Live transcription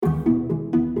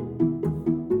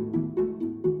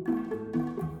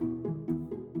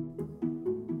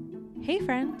Hey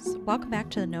friends, welcome back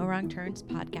to the No Wrong Turns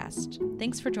podcast.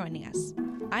 Thanks for joining us.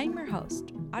 I'm your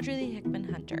host, Audrey Lee Hickman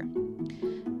Hunter.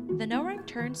 The No Wrong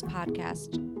Turns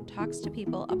podcast talks to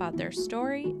people about their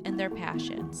story and their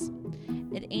passions.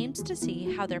 It aims to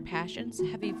see how their passions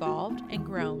have evolved and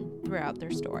grown throughout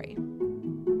their story.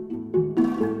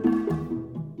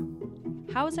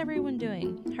 How is everyone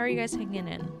doing? How are you guys hanging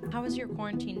in? How has your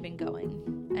quarantine been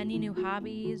going? Any new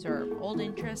hobbies or old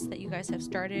interests that you guys have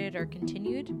started or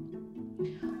continued?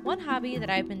 One hobby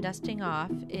that I've been dusting off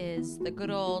is the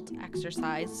good old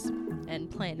exercise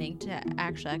and planning to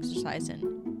actually exercise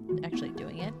and actually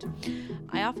doing it.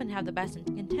 I often have the best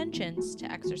intentions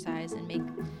to exercise and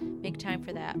make time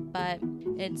for that, but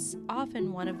it's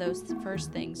often one of those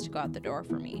first things to go out the door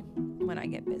for me when I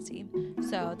get busy.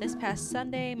 So this past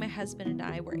Sunday, my husband and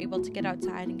I were able to get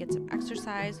outside and get some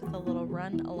exercise with a little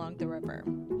run along the river.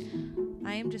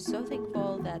 I am just so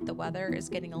thankful that the weather is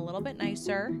getting a little bit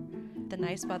nicer. The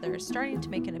nice weather is starting to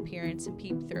make an appearance and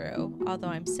peep through, although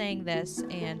I'm saying this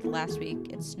and last week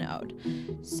it snowed.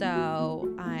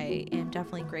 So I am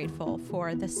definitely grateful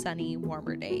for the sunny,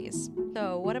 warmer days.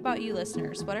 So what about you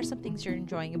listeners? What are some things you're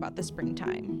enjoying about the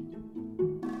springtime?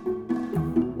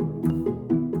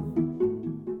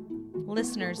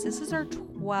 Listeners, this is our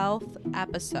 12th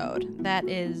episode. That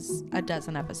is a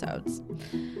dozen episodes.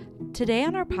 Today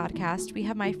on our podcast, we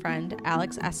have my friend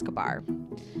Alex Escobar.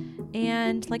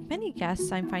 And like many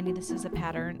guests, I'm finding this is a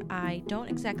pattern. I don't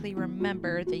exactly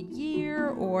remember the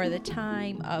year or the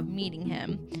time of meeting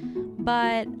him,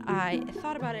 but I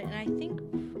thought about it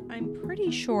and I'm pretty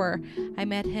sure I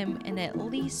met him in at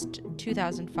least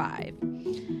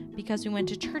 2005 because we went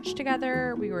to church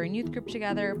together, we were in youth group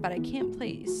together, but I can't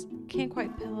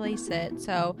quite place it.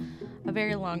 So a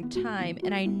very long time.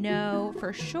 And I know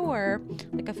for sure,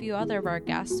 like a few other of our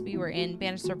guests, we were in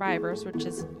Band of Survivors,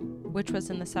 which was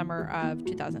in the summer of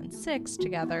 2006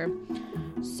 together.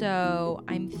 So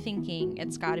I'm thinking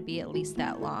it's got to be at least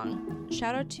that long.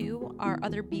 Shout out to our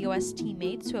other BOS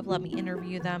teammates who have let me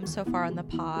interview them so far on the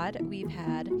pod. We've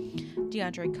had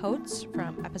DeAndre Coates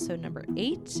from episode number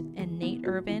 8 and Nate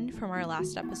Irvin from our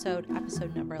last episode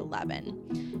number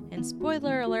 11. And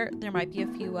spoiler alert, there might be a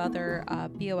few other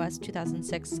BOS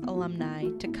 2006 alumni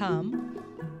to come.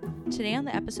 Today on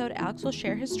the episode, Alex will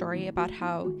share his story about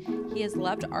how he has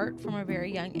loved art from a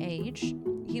very young age.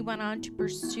 He went on to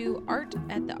pursue art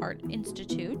at the Art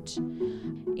Institute,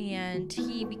 and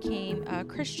he became a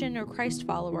Christian or Christ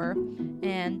follower,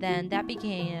 and then that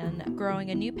began growing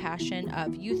a new passion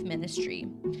of youth ministry,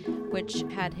 which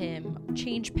had him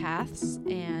change paths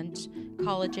and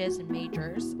colleges and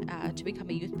majors to become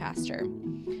a youth pastor.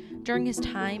 During his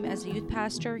time as a youth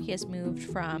pastor, he has moved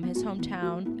from his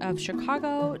hometown of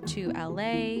Chicago to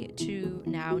LA to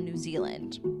now New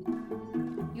Zealand.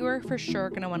 You are for sure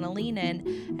going to want to lean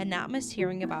in and not miss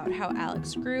hearing about how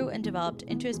Alex grew and developed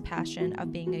into his passion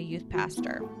of being a youth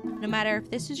pastor. No matter if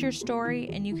this is your story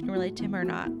and you can relate to him or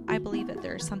not, I believe that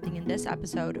there is something in this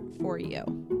episode for you.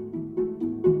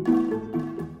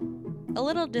 A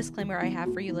little disclaimer I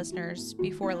have for you listeners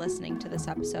before listening to this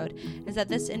episode is that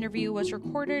this interview was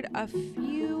recorded a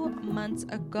few months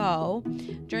ago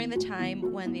during the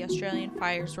time when the Australian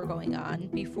fires were going on,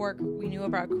 before we knew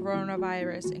about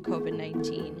coronavirus and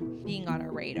COVID-19 being on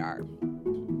our radar.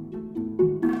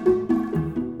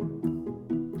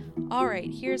 All right,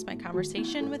 here's my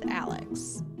conversation with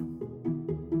Alex.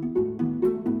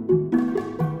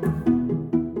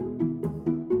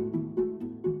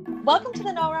 Welcome to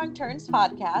the No Wrong Turns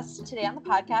podcast. Today on the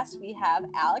podcast, we have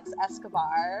Alex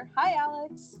Escobar. Hi,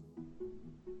 Alex.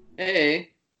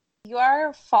 Hey. You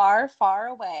are far, far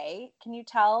away. Can you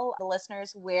tell the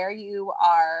listeners where you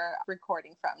are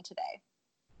recording from today?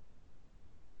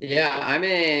 Yeah, I'm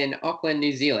in Auckland,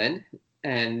 New Zealand.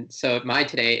 And so my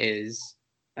today is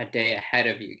a day ahead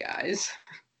of you guys.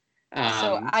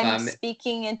 So I'm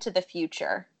speaking into the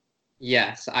future.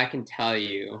 Yes, I can tell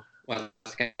you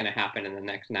what's going to happen in the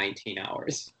next 19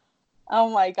 hours. Oh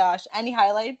my gosh. Any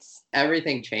highlights?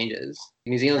 Everything changes.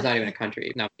 New Zealand's not even a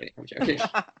country. No, I'm joking.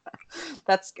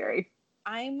 That's scary.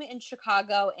 I'm in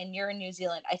Chicago and you're in New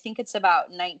Zealand. I think it's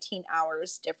about 19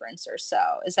 hours difference or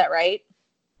so. Is that right?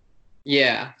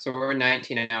 Yeah, so we're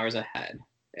 19 hours ahead.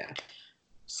 Yeah.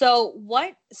 So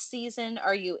what season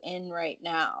are you in right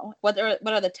now? What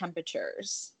are the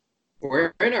temperatures?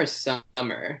 We're in our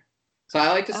summer. So I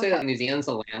like to say that New Zealand's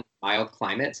a land of mild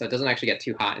climate, so it doesn't actually get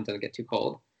too hot and doesn't get too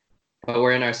cold. But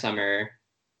we're in our summer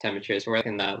temperatures. We're like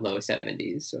in the low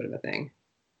 70s sort of a thing.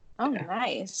 Oh, yeah.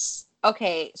 Nice.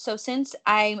 Okay, so since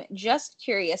I'm just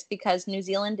curious because New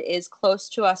Zealand is close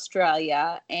to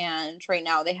Australia and right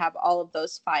now they have all of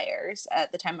those fires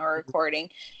at the time of recording,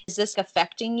 is this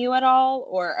affecting you at all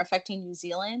or affecting New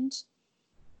Zealand?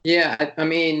 Yeah, I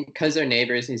mean, because they're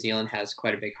neighbors, New Zealand has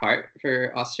quite a big heart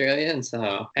for Australia, and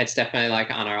so it's definitely like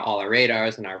on all our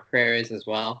radars and our prayers as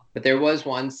well. But there was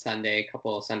one Sunday, a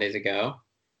couple of Sundays ago,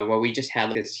 where we just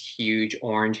had this huge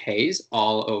orange haze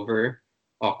all over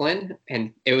Auckland,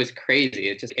 and it was crazy.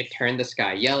 It turned the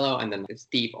sky yellow and then this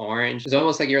deep orange. It's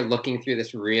almost like you're looking through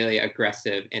this really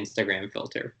aggressive Instagram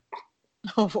filter.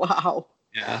 Oh, wow.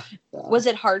 Yeah. Was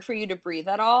it hard for you to breathe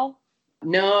at all?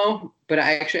 No, but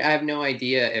I have no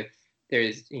idea if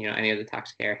there's, any of the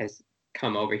toxic air has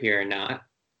come over here or not.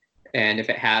 And if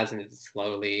it has and it's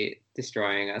slowly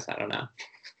destroying us, I don't know.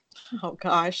 Oh,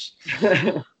 gosh.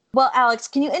 Well, Alex,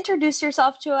 can you introduce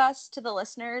yourself to us, to the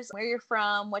listeners, where you're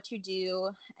from, what you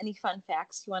do, any fun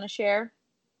facts you want to share?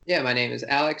 Yeah, my name is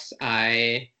Alex.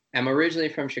 I am originally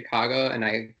from Chicago, and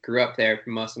I grew up there for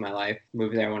most of my life.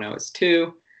 Moved there when I was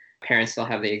 2. Parents still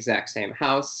have the exact same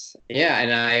house. Yeah,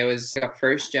 and I was a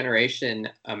first generation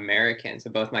American.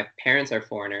 So both my parents are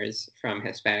foreigners from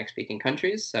Hispanic speaking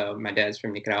countries. So my dad's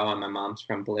from Nicaragua and my mom's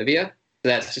from Bolivia. So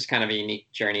that's just kind of a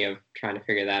unique journey of trying to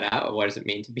figure that out. What does it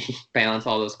mean to balance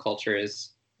all those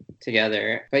cultures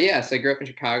together? But yeah, so I grew up in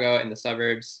Chicago in the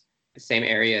suburbs, the same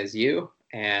area as you.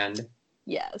 And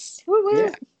yes.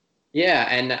 Woo-woo. Yeah,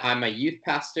 and I'm a youth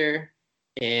pastor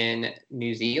in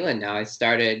New Zealand now. I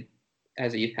started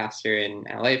as a youth pastor in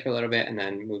LA for a little bit and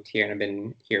then moved here, and I've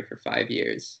been here for 5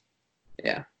 years.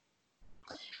 Yeah.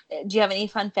 Do you have any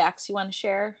fun facts you want to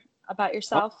share about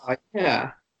yourself?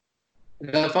 Yeah.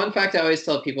 The fun fact I always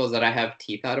tell people is that I have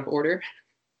teeth out of order.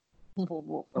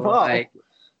 Whoa.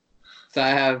 So I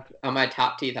have, on my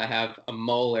top teeth, I have a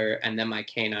molar and then my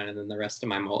canine and then the rest of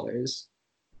my molars.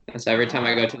 And so every time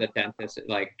I go to the dentist, it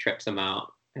like trips them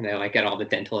out. And they like get all the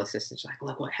dental assistants like,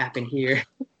 look what happened here.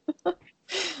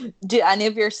 Do any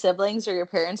of your siblings or your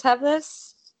parents have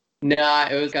this? No,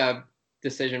 it was a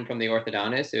decision from the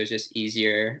orthodontist. It was just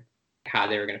easier how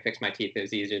they were going to fix my teeth. It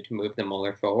was easier to move the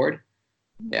molar forward.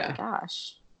 Yeah. Oh my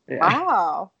gosh. Yeah.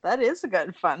 Wow. That is a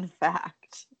good fun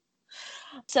fact.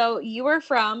 So you were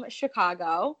from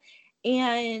Chicago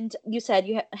and you said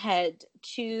you had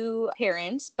 2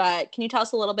 parents, but can you tell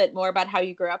us a little bit more about how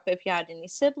you grew up, if you had any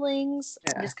siblings?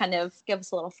 Yeah. Just kind of give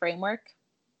us a little framework.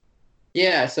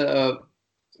 Yeah, so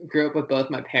grew up with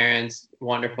both my parents,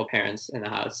 wonderful parents in the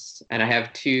house. And I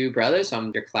have 2 brothers, so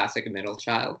I'm your classic middle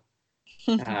child.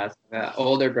 The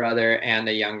older brother and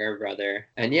a younger brother.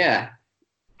 And yeah,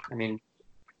 I mean,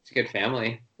 it's a good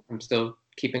family. I'm still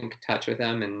keeping in touch with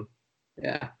them, and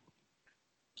yeah.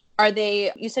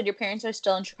 You said your parents are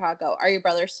still in Chicago. Are your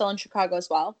brothers still in Chicago as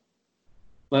well?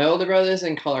 My older brother's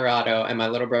in Colorado, and my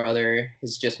little brother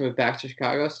has just moved back to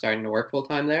Chicago, starting to work full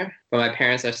time there. But my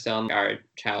parents are still in our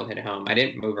childhood home. I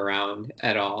didn't move around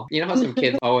at all. You know how some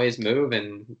kids always move,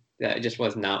 and that just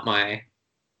was not my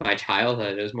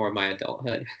childhood. It was more my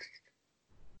adulthood.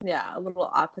 Yeah, a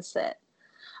little opposite.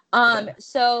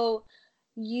 So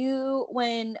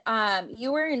when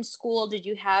you were in school, did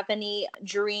you have any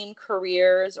dream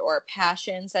careers or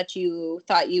passions that you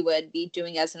thought you would be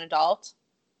doing as an adult?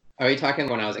 Are we talking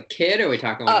when I was a kid, or are we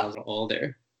talking when I was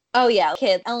older? Oh yeah,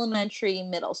 kid, elementary,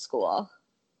 middle school.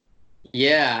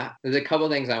 Yeah, there's a couple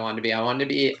things I wanted to be. I wanted to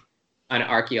be an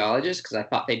archaeologist because I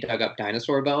thought they dug up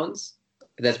dinosaur bones.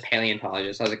 But that's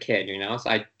paleontologist. I was a kid,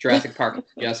 so Jurassic Park had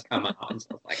just come out, and so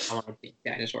I was like, I want to see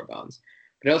dinosaur bones.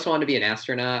 But I also wanted to be an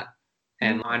astronaut,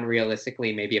 and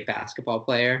unrealistically, maybe a basketball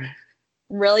player.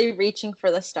 Really reaching for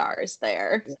the stars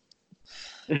there.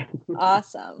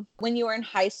 Awesome. When you were in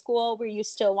high school, were you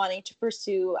still wanting to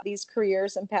pursue these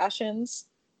careers and passions?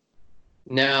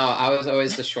 No, I was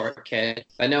always the short kid.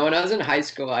 But no, when I was in high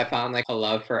school, I found like a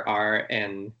love for art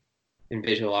and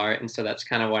visual art. And so that's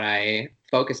kind of what I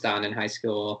focused on in high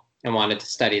school and wanted to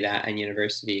study that in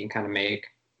university and kind of make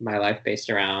my life based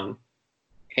around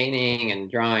painting and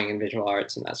drawing and visual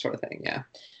arts and that sort of thing. Yeah.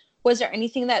 Was there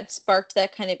anything that sparked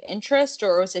that kind of interest,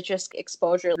 or was it just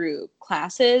exposure through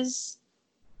classes?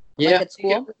 Yeah. At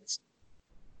school?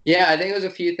 Yeah, I think it was a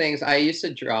few things. I used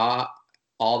to draw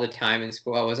all the time in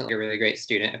school. I wasn't like a really great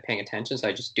student at paying attention, so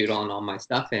I just doodle on all my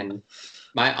stuff. And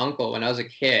my uncle, when I was a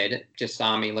kid, just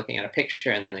saw me looking at a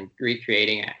picture and then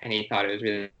recreating it, and he thought it was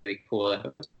really, really cool that I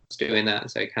was doing that. And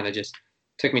so he kind of just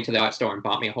took me to the art store and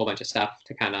bought me a whole bunch of stuff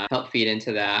to kind of help feed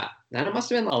into that. Then I must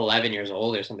have been 11 years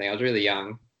old or something. I was really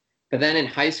young. But then in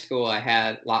high school, I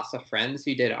had lots of friends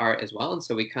who did art as well. And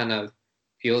so we kind of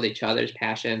fueled each other's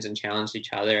passions and challenged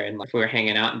each other. And like, if we were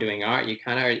hanging out and doing art, you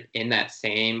kind of are in that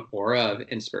same aura of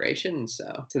inspiration.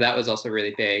 So that was also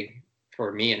really big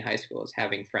for me in high school, is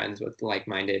having friends with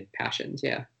like-minded passions.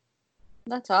 Yeah.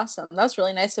 That's awesome. That was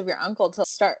really nice of your uncle to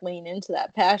start leaning into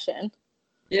that passion.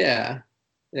 Yeah.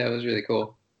 Yeah, it was really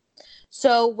cool.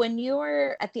 So when you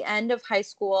were at the end of high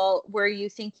school, were you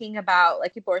thinking about,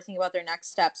 like people were thinking about their next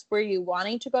steps, were you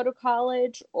wanting to go to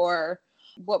college, or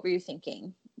what were you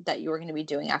thinking that you were going to be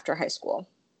doing after high school?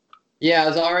 Yeah, I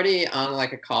was already on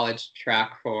like a college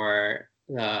track for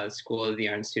the School of the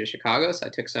Art Institute of Chicago. So I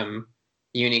took some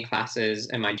uni classes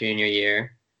in my junior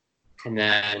year and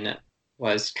then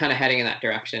was kind of heading in that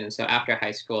direction. And so after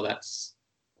high school, that's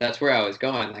where I was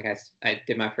going. Like I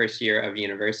did my first year of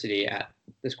university at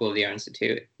the School of the Art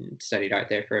Institute and studied art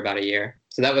there for about a year.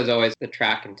 So that was always the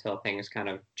track until things kind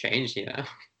of changed, you know.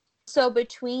 So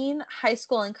between high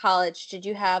school and college, did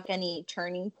you have any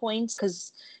turning points?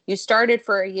 Because you started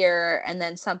for a year and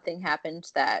then something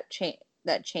happened that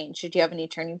changed. Did you have any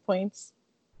turning points?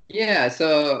 Yeah,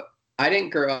 so I didn't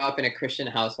grow up in a Christian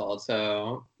household.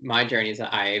 So my journey is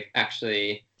that I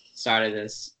actually started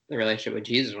the relationship with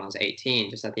Jesus when I was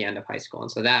 18, just at the end of high school.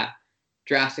 And so that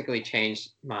drastically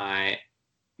changed my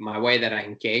way that I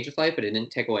engage with life, but it didn't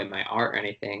take away my art or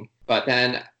anything. But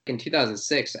then in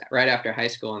 2006, right after high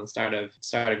school and the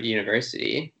start of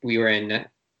university, we were in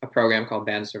a program called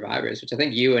Band of Survivors, which I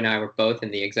think you and I were both in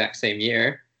the exact same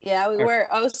year. Yeah, we were.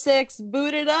 06,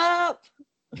 booted up.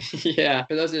 Yeah,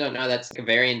 for those who don't know, that's a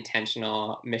very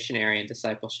intentional missionary and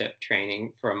discipleship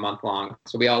training for a month long.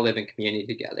 So we all live in community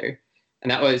together. And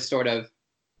that was sort of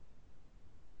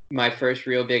my first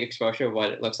real big exposure of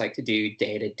what it looks like to do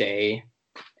day-to-day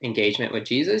engagement with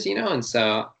Jesus, you know? And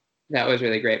so that was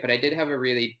really great. But I did have a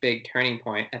really big turning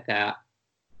point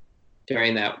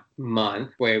during that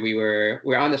month where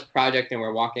we're on this project and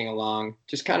we're walking along,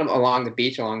 just kind of along the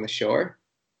beach, along the shore,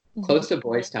 close to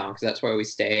Boys Town, because that's where we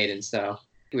stayed. And so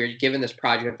we were given this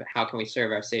project of how can we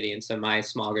serve our city. And so my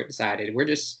small group decided we're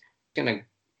just going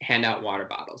to hand out water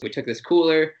bottles. We took this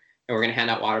cooler and we're going to hand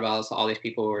out water bottles to all these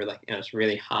people who were like, you know, it's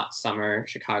really hot summer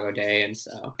Chicago day.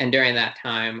 And during that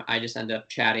time, I just ended up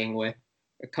chatting with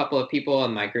a couple of people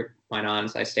and my group went on.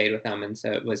 So I stayed with them. And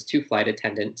so it was 2 flight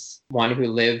attendants, one who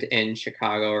lived in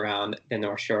Chicago around the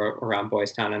North Shore, around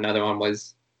Boys Town. Another one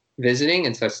was visiting.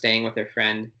 And so staying with their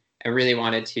friend. I really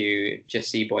wanted to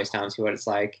just see Boys Town, see what it's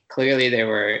like. Clearly, they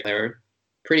were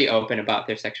pretty open about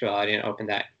their sexuality and open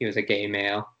that he was a gay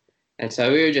male. And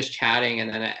so we were just chatting. And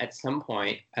then at some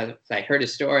point, as I heard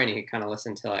his story and he kind of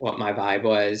listened to like what my vibe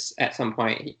was, at some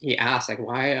point he asked, like,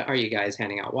 why are you guys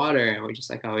handing out water? And we're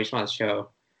just like, oh, we just want to show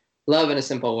love in a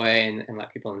simple way and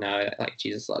let people know that, like,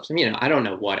 Jesus loves them. You know, I don't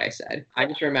know what I said. I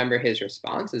just remember his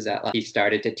response is that like, he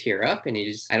started to tear up and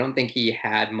I don't think he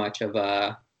had much of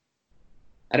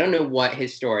I don't know what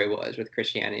his story was with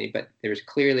Christianity, but there was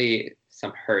clearly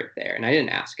some hurt there. And I didn't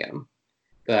ask him,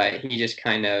 but he just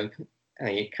kind of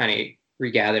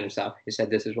regathered himself. He said,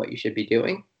 this is what you should be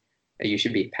doing. You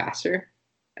should be a pastor.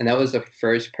 And that was the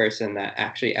first person that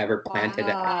actually ever planted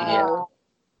that idea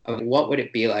of what would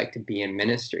it be like to be in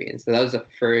ministry. And so that was the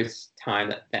first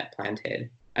time that planted.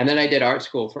 And then I did art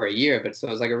school for a year, but so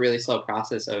it was like a really slow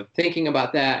process of thinking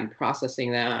about that and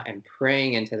processing that and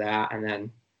praying into that. And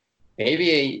then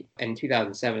maybe in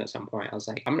 2007 at some point, I was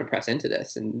like, I'm going to press into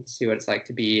this and see what it's like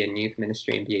to be in youth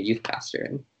ministry and be a youth pastor.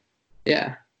 And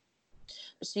yeah.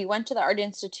 So you went to the Art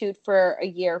Institute for a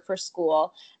year for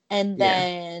school, and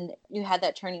then you had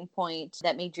that turning point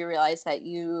that made you realize that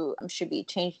you should be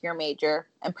changing your major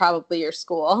and probably your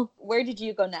school. Where did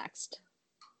you go next?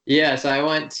 Yeah, so I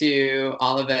went to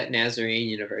Olivet Nazarene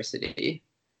University,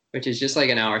 which is just like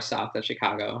an hour south of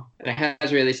Chicago. And it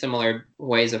has really similar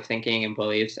ways of thinking and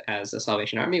beliefs as the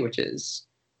Salvation Army, which is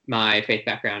my faith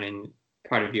background and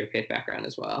part of your faith background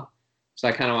as well. So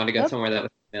I kind of wanted to go somewhere that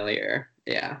was familiar.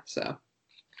 Yeah, so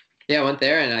yeah, I went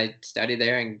there and I studied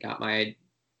there and got my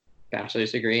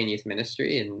bachelor's degree in youth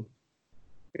ministry and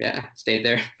yeah, stayed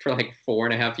there for like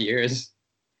 4.5 years.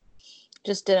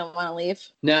 Just didn't want to leave?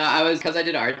 No, because I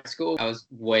did art school, I was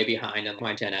way behind on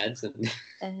my gen eds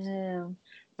and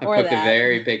I picked a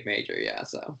very big major, yeah,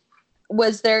 so.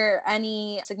 Was there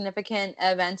any significant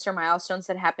events or milestones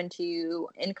that happened to you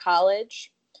in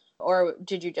college? Or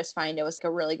did you just find it was a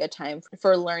really good time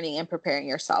for learning and preparing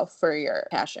yourself for your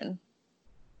passion?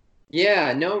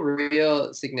 Yeah, no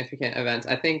real significant events.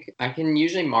 I think I can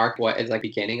usually mark what is like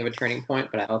beginning of a turning point,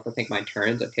 but I also think my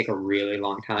turns that take a really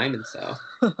long time. And so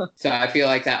I feel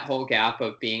like that whole gap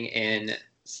of being in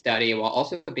study while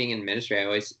also being in ministry, I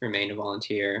always remained a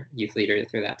volunteer youth leader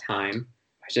through that time.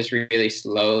 I was just really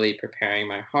slowly preparing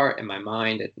my heart and my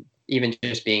mind and even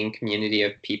just being a community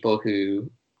of people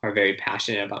who are very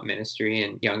passionate about ministry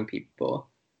and young people.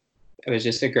 It was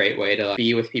just a great way to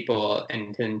be with people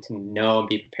and to know and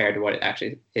be prepared to what it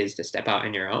actually is to step out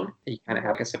on your own. You kind of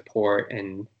have a support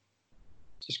and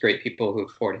just great people who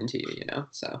poured into you,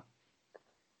 so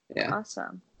yeah.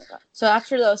 Awesome. So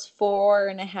after those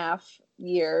 4.5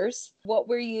 years, what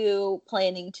were you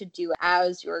planning to do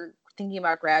as you were thinking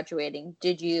about graduating?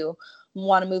 Did you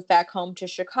want to move back home to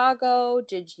Chicago?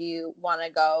 Did you want to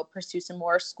go pursue some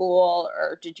more school,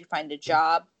 or did you find a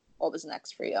job? What was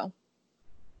next for you?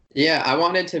 Yeah, I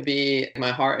wanted to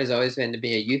my heart has always been to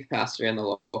be a youth pastor in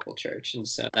the local church. And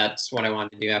so that's what I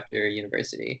wanted to do after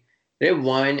university. I did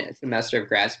 1 semester of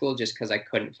grad school just because I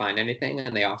couldn't find anything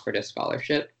and they offered a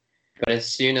scholarship. But as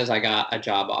soon as I got a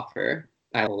job offer,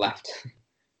 I left.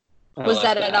 Was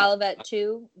that at Olivet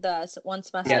too, the 1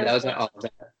 semester? Yeah, that was at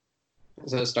Olivet.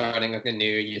 So starting with a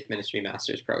new youth ministry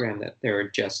master's program that they were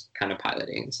just kind of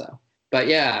piloting. But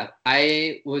yeah,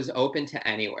 I was open to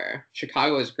anywhere.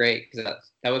 Chicago was great because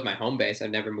that was my home base.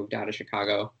 I've never moved out of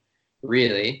Chicago,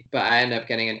 really. But I ended up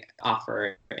getting an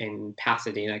offer in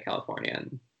Pasadena, California.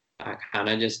 And I kind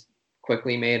of just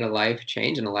quickly made a life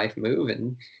change and a life move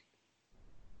and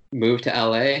moved to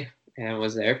LA and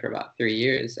was there for about 3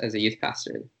 years as a youth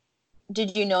pastor.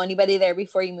 Did you know anybody there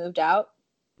before you moved out?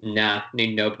 Nah,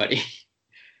 knew nobody.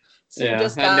 So you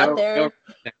just got there?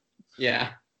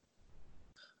 Yeah.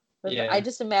 Yeah. I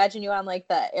just imagine you on like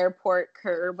the airport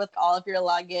curb with all of your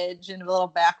luggage and a little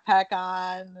backpack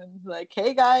on and like,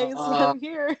 hey guys, I'm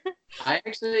here.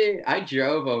 I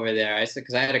drove over there.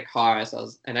 Because I had a car,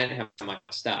 and I didn't have much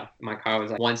stuff. My car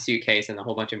was like 1 suitcase and a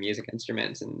whole bunch of music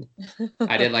instruments. And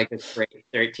I did like this great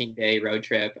 13-day road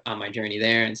trip on my journey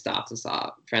there and stopped and saw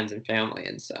friends and family.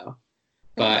 And so,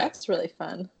 but that's really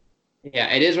fun.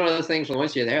 Yeah, it is one of those things where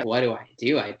once you're there, what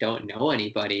do? I don't know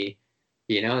anybody.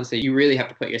 And so you really have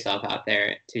to put yourself out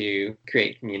there to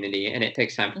create community, and it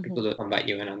takes time for people to invite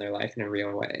you in on their life in a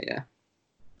real way. Yeah.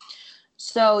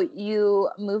 So you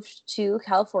moved to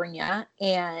California,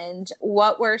 and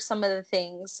what were some of the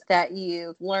things that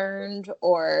you've learned,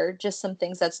 or just some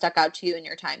things that stuck out to you in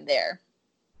your time there?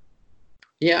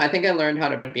 Yeah, I think I learned how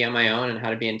to be on my own and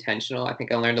how to be intentional. I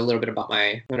think I learned a little bit about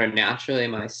my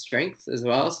strengths as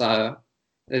well. So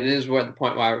it is where the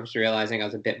point where I was realizing I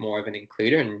was a bit more of an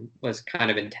includer and was kind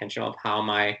of intentional of how am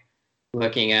I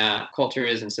looking at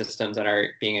cultures and systems that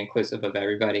are being inclusive of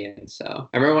everybody. And so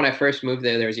I remember when I first moved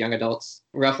there was young adults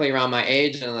roughly around my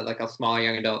age and like a small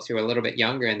young adults who were a little bit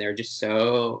younger, and they were just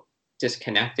so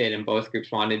disconnected, and both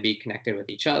groups wanted to be connected with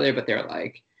each other, but they're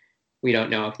like, we don't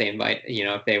know if they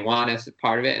if they want us as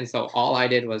part of it. And so all I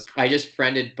did was I just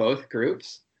friended both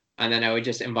groups, and then I would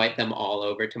just invite them all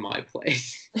over to my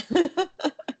place.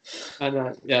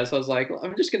 And so I was like, well,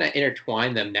 I'm just going to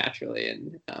intertwine them naturally.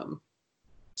 And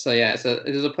so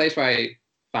it was a place where I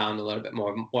found a little bit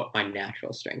more of what my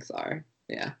natural strengths are.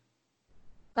 Yeah.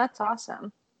 That's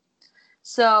awesome.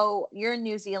 So you're in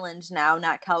New Zealand now,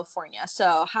 not California.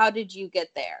 So how did you get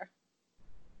there?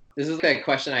 This is a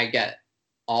question I get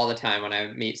all the time when I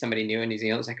meet somebody new in New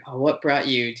Zealand. It's like, oh, what brought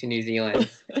you to New Zealand?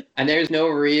 And there's no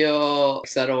real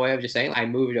subtle way of just saying I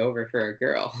moved over for a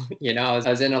girl. I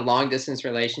was in a long distance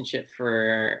relationship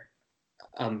for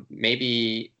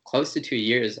maybe close to 2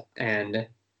 years, and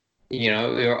we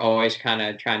were always kind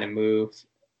of trying to move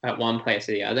at one place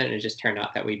or the other, and it just turned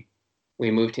out that we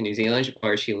moved to New Zealand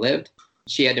where she lived.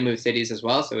 She had to move cities as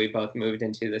well, so we both moved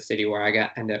into the city where I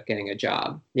ended up getting a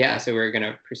job. Yeah, so we were going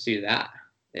to pursue that.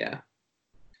 Yeah.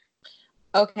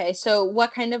 Okay, so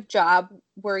what kind of job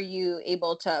were you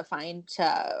able to find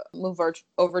to move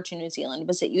over to New Zealand?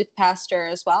 Was it youth pastor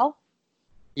as well?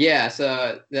 Yeah,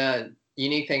 so the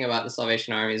unique thing about the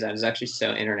Salvation Army is that it's actually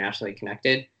so internationally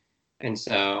connected. And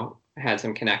so I had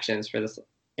some connections for this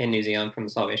in New Zealand from the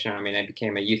Salvation Army, and I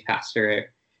became a youth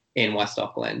pastor in West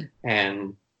Auckland.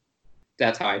 And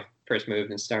that's how I first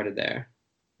moved and started there.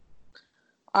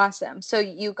 Awesome. So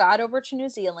you got over to New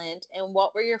Zealand, and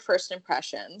what were your first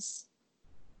impressions?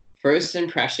 First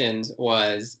impressions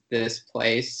was this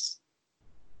place.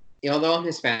 Although I'm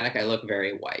Hispanic, I look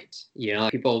very white.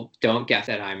 People don't guess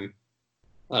that I'm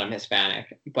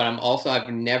Hispanic, but I've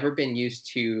never been used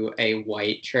to a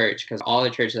white church because all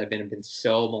the churches I've been have been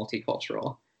so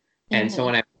multicultural. And so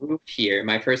when I moved here,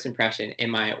 my first impression in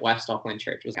my West Auckland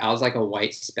church was I was like a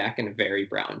white speck in a very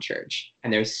brown church.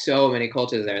 And there's so many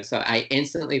cultures there. So I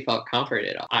instantly felt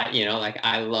comforted.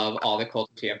 I love all the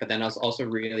cultures here, but then I was also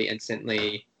really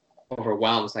instantly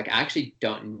overwhelmed. It's like, I actually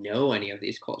don't know any of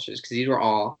these cultures because these were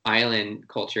all island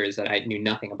cultures that I knew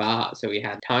nothing about. So we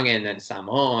had Tongan and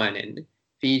Samoan and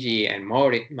Fiji and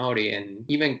Maori and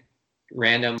even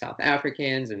random South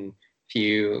Africans and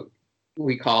few,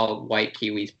 we call white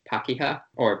Kiwis Pakeha,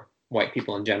 or white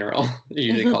people in general,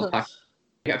 usually called Pakeha.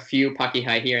 A few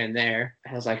Pakeha here and there.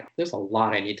 And I was like, there's a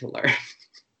lot I need to learn.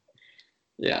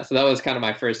 Yeah, so that was kind of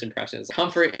my first impressions.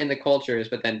 Comfort in the cultures,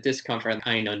 but then discomfort.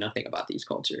 I know nothing about these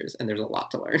cultures, and there's a lot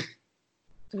to learn.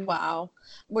 Wow.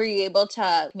 Were you able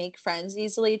to make friends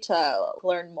easily to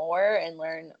learn more and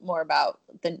learn more about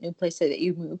the new place that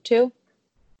you moved to?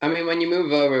 I mean, when you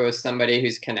move over with somebody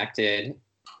who's connected,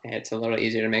 it's a little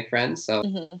easier to make friends. So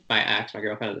my ex, my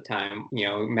girlfriend at the time,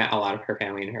 met a lot of her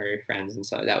family and her friends, and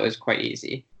so that was quite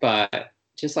easy. But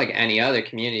just like any other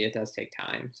community, it does take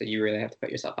time. So you really have to put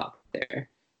yourself out there.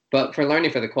 But for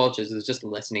learning for the cultures, it's just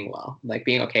listening well, like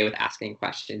being okay with asking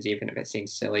questions, even if it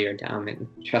seems silly or dumb, and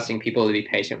trusting people to be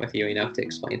patient with you enough to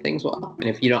explain things well. And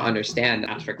if you don't understand,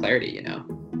 ask for clarity,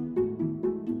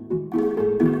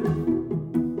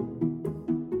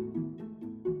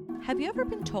 Have you ever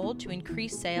been told to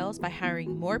increase sales by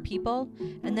hiring more people,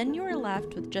 and then you are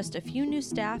left with just a few new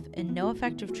staff and no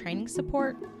effective training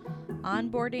support?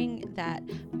 Onboarding that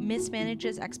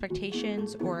mismanages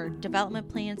expectations, or development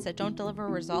plans that don't deliver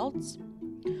results?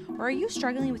 Or are you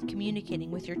struggling with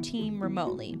communicating with your team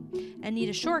remotely and need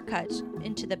a shortcut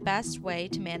into the best way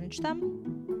to manage them?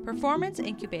 Performance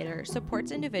Incubator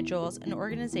supports individuals and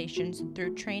organizations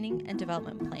through training and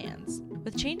development plans.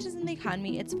 With changes in the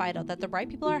economy, it's vital that the right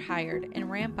people are hired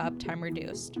and ramp up time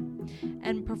reduced.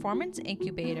 And Performance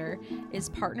Incubator is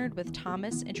partnered with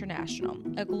Thomas International,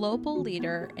 a global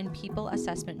leader in people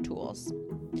assessment tools.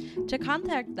 To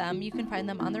contact them, you can find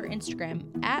them on their Instagram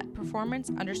at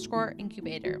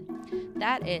performance_incubator.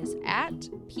 That is at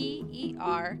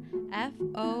PERFORMANCE_INCUBATOR.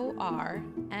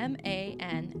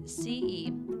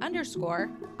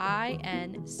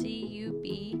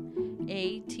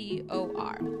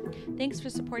 Thanks for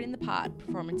supporting the pod,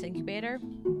 Performance Incubator.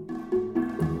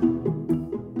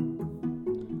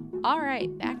 All right,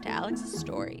 back to Alex's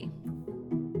story.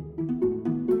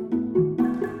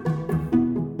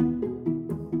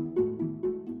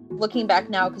 Looking back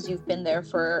now, because you've been there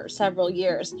for several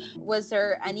years, was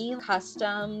there any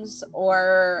customs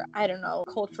or, I don't know,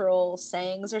 cultural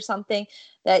sayings or something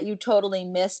that you totally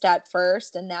missed at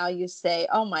first, and now you say,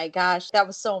 oh my gosh, that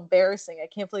was so embarrassing, I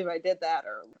can't believe I did that,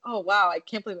 or oh wow, I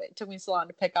can't believe it took me so long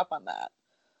to pick up on that?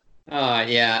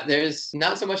 Yeah, there's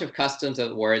not so much of customs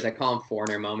as words. I call them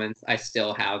foreigner moments. I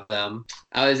still have them.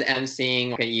 I was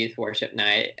emceeing a youth worship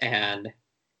night, and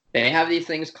they have these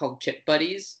things called chip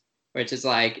buddies, which is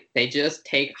like they just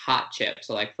take hot chips,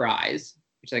 so like fries,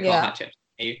 which they call hot chips.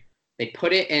 They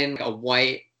put it in a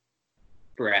white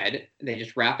bread. They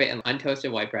just wrap it in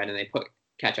untoasted white bread, and they put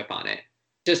ketchup on it.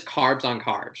 Just carbs on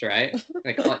carbs, right?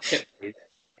 They call it chip buddies.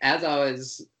 As I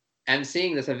was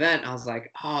emceeing this event, I was like,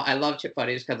 oh, I love chip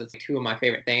buddies because it's two of my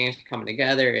favorite things coming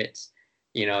together. It's,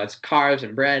 it's carbs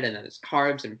and bread, and then it's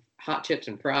carbs and hot chips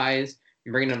and fries,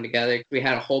 and bringing them together. We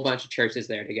had a whole bunch of churches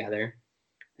there together.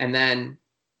 And then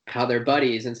how they're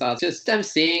buddies. And so I was just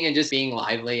emceeing and just being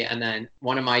lively. And then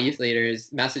one of my youth leaders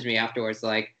messaged me afterwards,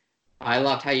 like, I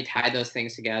loved how you tied those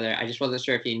things together. I just wasn't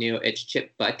sure if you knew it's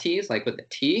chip butties, like with a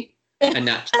T, and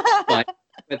not chip butt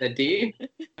with a D.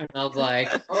 And I was like,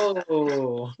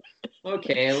 oh,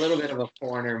 okay, a little bit of a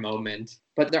foreigner moment.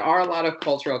 But there are a lot of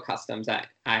cultural customs that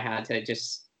I had to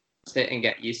just sit and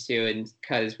get used to. And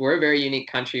because we're a very unique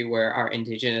country where our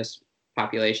indigenous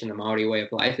population, the Maori way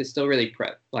of life, is still really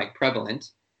prevalent.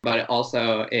 But it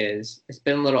also it's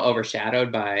been a little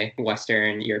overshadowed by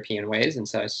Western European ways. And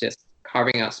so it's just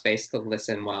carving out space to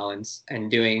listen well and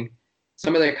doing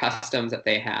some of their customs that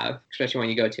they have, especially when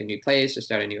you go to a new place or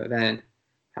start a new event.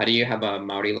 How do you have a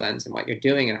Maori lens in what you're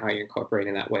doing and how you're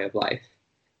incorporating that way of life?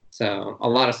 So a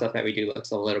lot of stuff that we do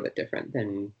looks a little bit different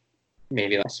than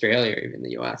maybe Australia or even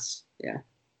the US. Yeah.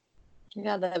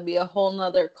 Yeah, that'd be a whole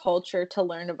nother culture to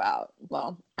learn about.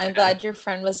 Well, I'm glad your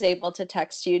friend was able to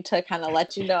text you to kind of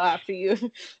let you know after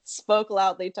you spoke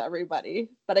loudly to everybody.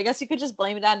 But I guess you could just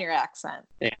blame it on your accent.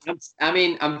 Yeah, I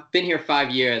mean, I've been here 5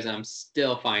 years and I'm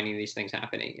still finding these things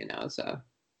happening, so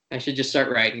I should just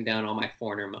start writing down all my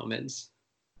foreigner moments.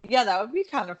 Yeah, that would be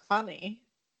kind of funny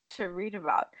to read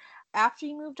about. After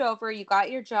you moved over, you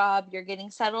got your job, you're getting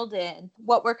settled in.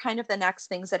 What were kind of the next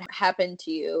things that happened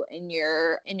to you in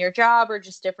your job, or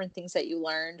just different things that you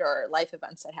learned or life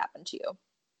events that happened to you?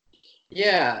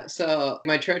 Yeah, so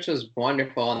my church was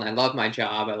wonderful and I love my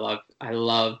job. I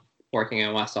love working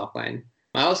in West Auckland.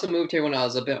 I also moved here when I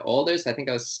was a bit older, so I think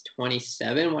I was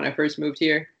 27 when I first moved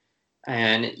here.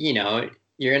 And,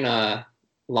 you're in a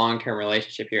long-term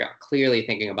relationship, you're clearly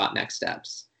thinking about next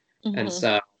steps. Mm-hmm. And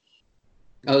so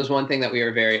that was one thing that we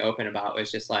were very open about,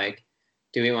 was just like,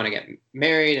 do we want to get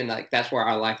married? And like, that's where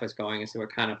our life was going. And so we're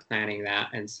kind of planning that.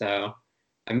 And so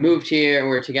I moved here and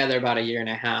we were together about a year and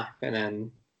a half. And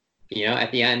then,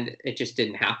 at the end, it just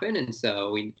didn't happen. And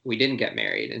so we didn't get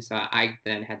married. And so I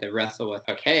then had to wrestle with,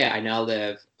 okay, I now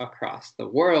live across the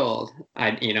world.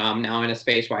 I'm now in a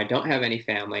space where I don't have any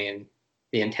family. And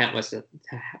the intent was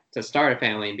to start a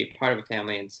family and be part of a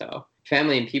family. And so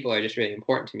family and people are just really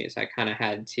important to me. So I kind of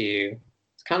had to,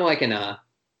 it's kind of like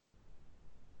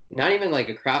not even like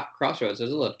a crossroads. It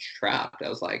was a little trapped. I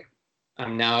was like,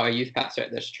 I'm now a youth pastor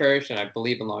at this church and I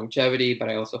believe in longevity, but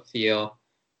I also feel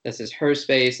this is her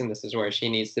space and this is where she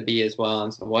needs to be as well.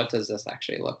 And so what does this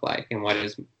actually look like? And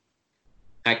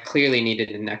I clearly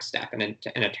needed a next step and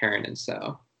a turn. And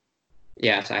so, so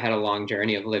I had a long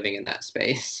journey of living in that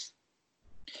space.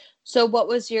 So what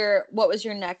was your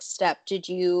next step? Did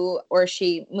you or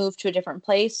she move to a different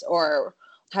place, or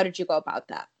how did you go about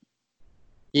that?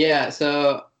 Yeah,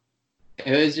 so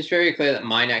it was just very clear that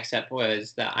my next step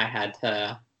was that I had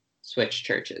to switch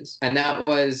churches. And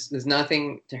there's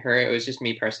nothing to her. It was just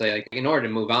me personally. Like, in order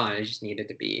to move on, I just needed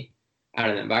to be out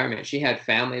of the environment. She had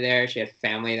family there. She had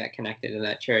family that connected in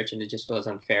that church, and it just was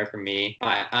unfair for me.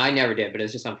 I never did, but it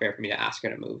was just unfair for me to ask her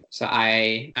to move. So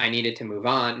I needed to move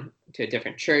on to a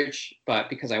different church, but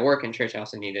because I work in church, I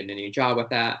also needed a new job with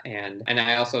that. And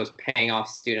I also was paying off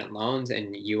student loans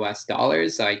in US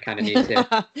dollars. So I kind of needed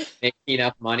to make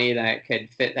enough money that could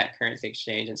fit that currency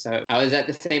exchange. And so I was at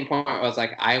the same point where I was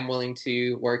like, I'm willing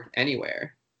to work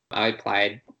anywhere. I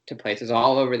applied to places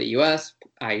all over the US.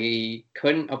 I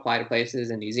couldn't apply to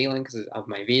places in New Zealand because of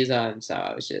my visa. And so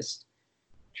I was just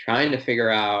trying to figure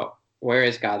out, where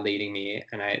is God leading me?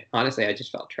 And I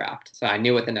just felt trapped. So I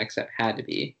knew what the next step had to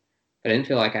be, but I didn't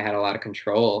feel like I had a lot of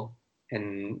control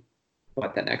in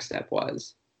what the next step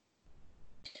was.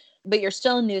 But you're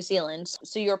still in New Zealand.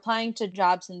 So you're applying to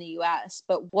jobs in the US,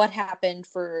 but what happened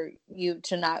for you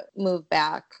to not move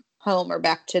back home or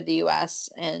back to the US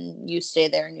and you stay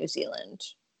there in New Zealand?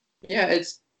 Yeah,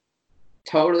 it's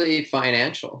totally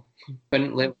financial.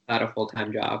 Couldn't live without a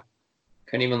full-time job.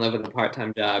 Couldn't even live with a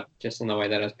part-time job, just in the way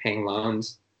that I was paying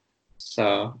loans.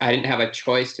 So I didn't have a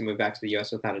choice to move back to the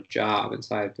US without a job. And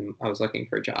so I was looking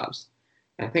for jobs.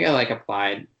 And I think I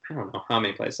applied, I don't know how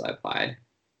many places I applied.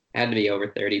 It had to be over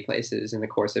 30 places in the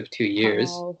course of 2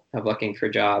 years of looking for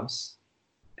jobs.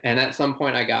 And at some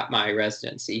point I got my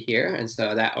residency here. And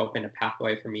so that opened a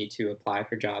pathway for me to apply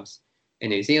for jobs in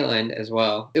New Zealand as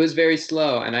well. It was very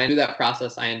slow. And through that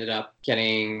process, I ended up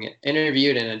getting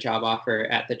interviewed in a job offer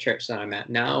at the church that I'm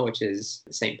at now, which is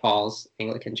St. Paul's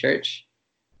Anglican Church,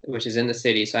 which is in the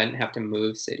city. So I didn't have to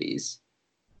move cities,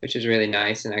 which is really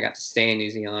nice. And I got to stay in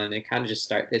New Zealand and kind of just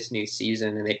start this new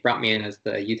season. And they brought me in as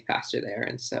the youth pastor there.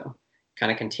 And so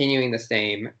kind of continuing the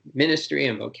same ministry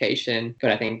and vocation,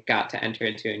 but I think got to enter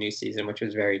into a new season, which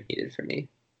was very needed for me.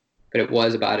 But it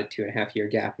was about a 2.5 year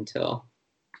gap until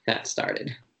that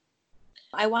started.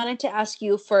 I wanted to ask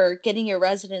you, for getting your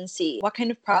residency, what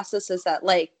kind of process is that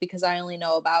like? Because I only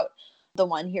know about the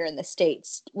one here in the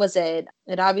States. It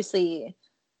obviously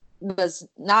was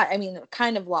not,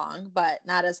 kind of long, but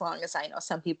not as long as I know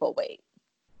some people wait.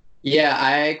 Yeah,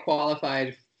 I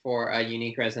qualified for a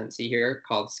unique residency here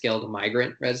called Skilled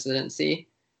Migrant Residency,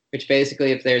 which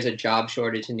basically, if there's a job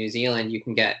shortage in New Zealand, you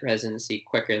can get residency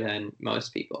quicker than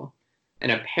most people.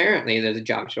 And apparently there's a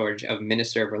job shortage of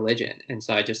minister of religion. And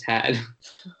so I just had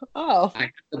I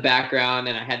had the background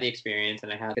and I had the experience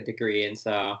and I had the degree. And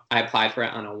so I applied for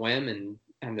it on a whim and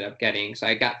ended up getting, so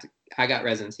I got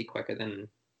residency quicker than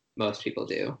most people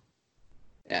do.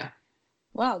 Yeah.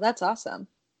 Wow, that's awesome.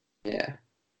 Yeah.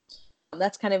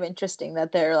 That's kind of interesting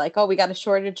that they're like, oh, we got a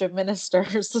shortage of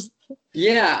ministers.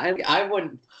 Yeah, I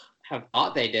wouldn't have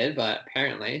thought they did, but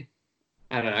apparently,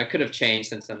 I don't know. It could have changed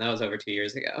since then. That was over 2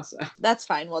 years ago. So that's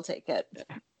fine. We'll take it.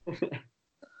 Yeah.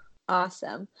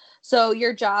 Awesome. So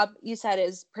your job, you said,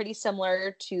 is pretty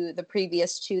similar to the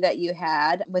previous two that you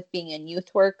had with being in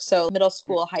youth work. So middle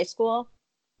school, high school.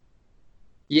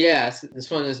 Yes,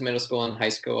 this one is middle school and high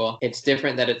school. It's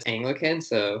different that it's Anglican,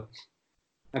 so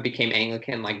I became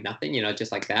Anglican like nothing,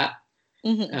 just like that.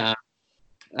 Mm-hmm.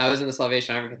 I was in the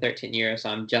Salvation Army for 13 years, so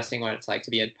I'm adjusting what it's like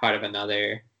to be a part of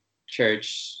another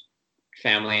church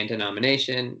family and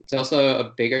denomination. It's also a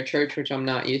bigger church, which I'm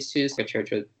not used to. It's a church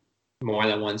with more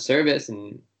than one service,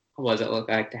 and what does it look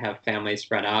like to have families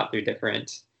spread out through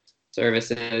different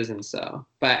services? And so,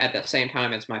 but at the same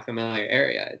time, it's my familiar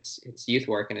area. It's youth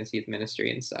work and it's youth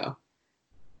ministry, and so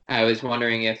I was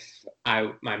wondering if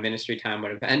my ministry time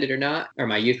would have ended or not, or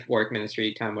my youth work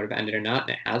ministry time would have ended or not,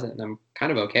 and it hasn't. And I'm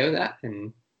kind of okay with that,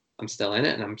 and I'm still in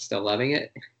it, and I'm still loving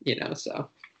it, so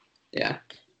yeah.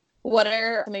 What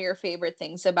are some of your favorite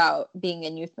things about being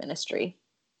in youth ministry?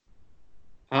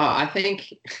 I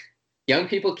think young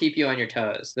people keep you on your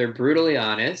toes. They're brutally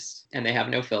honest and they have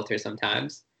no filter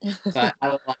sometimes. But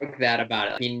I like that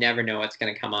about it. You never know what's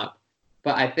going to come up.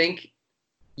 But I think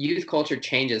youth culture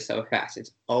changes so fast.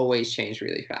 It's always changed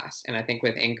really fast. And I think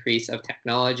with increase of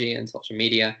technology and social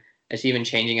media, it's even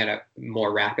changing at a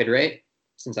more rapid rate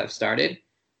since I've started.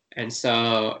 And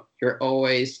so you're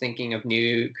always thinking of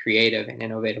new creative and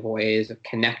innovative ways of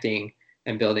connecting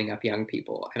and building up young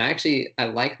people. And I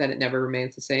like that it never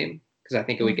remains the same, because I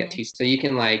think it would get too, so you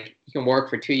can work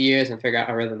for 2 years and figure out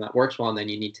a rhythm that works well, and then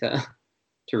you need to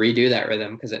redo that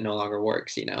rhythm because it no longer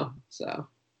works, so.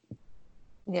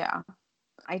 Yeah.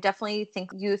 I definitely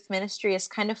think youth ministry is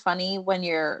kind of funny when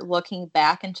you're looking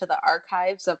back into the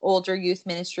archives of older youth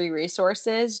ministry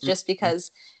resources, just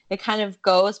because it kind of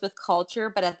goes with culture,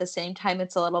 but at the same time,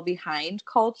 it's a little behind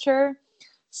culture.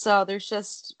 So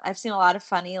I've seen a lot of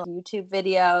funny YouTube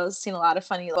videos, seen a lot of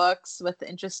funny books with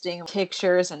interesting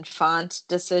pictures and font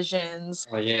decisions.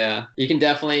 Oh, yeah. You can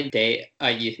definitely date a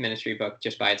youth ministry book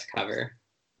just by its cover.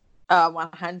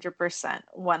 100%.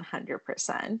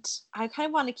 100%. I kind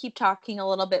of want to keep talking a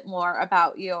little bit more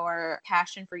about your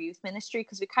passion for youth ministry,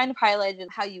 because we kind of highlighted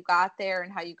how you got there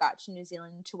and how you got to New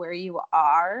Zealand to where you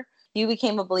are. You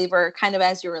became a believer kind of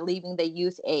as you were leaving the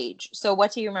youth age. So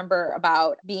what do you remember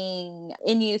about being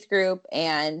in youth group,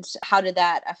 and how did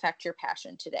that affect your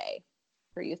passion today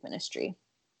for youth ministry?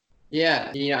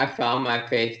 Yeah, I found my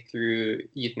faith through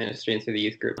youth ministry and through the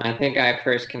youth group. I think I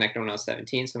first connected when I was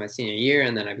 17, so my senior year,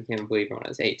 and then I became a believer when I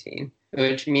was 18,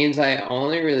 which means I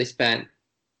only really spent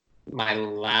my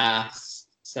last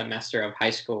semester of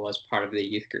high school as part of the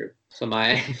youth group. So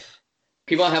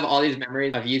people have all these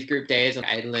memories of youth group days, and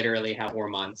I literally have 4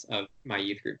 months of my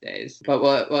youth group days. But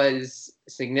what was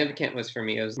significant was for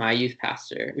me, it was my youth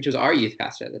pastor, which was our youth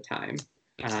pastor at the time.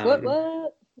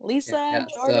 What? Lisa Jordan,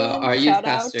 so our youth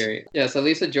pastor. So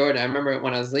Lisa Jordan, I remember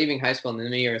when I was leaving high school and the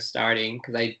new year was starting,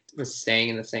 because I was staying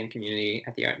in the same community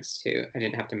at the Art Institute. I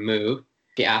didn't have to move.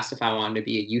 She asked if I wanted to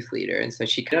be a youth leader. And so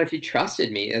she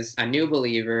trusted me as a new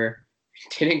believer,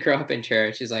 didn't grow up in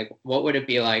church. She's like, what would it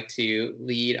be like to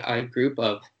lead a group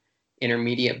of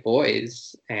intermediate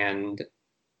boys and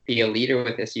be a leader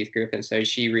with this youth group? And so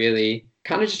she really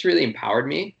really empowered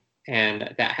me.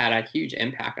 And that had a huge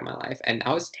impact on my life. And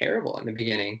I was terrible in the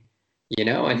beginning,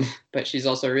 but she's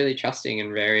also really trusting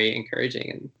and very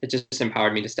encouraging. And it just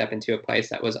empowered me to step into a place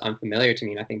that was unfamiliar to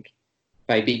me. And I think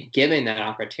by being given that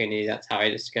opportunity, that's how I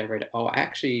discovered,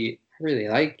 I really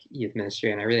like youth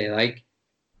ministry, and I really like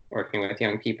working with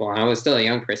young people. And I was still a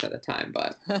young person at the time,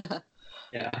 but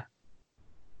yeah.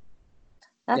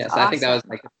 That's awesome. I think that was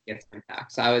the biggest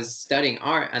impact. So I was studying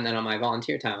art, and then on my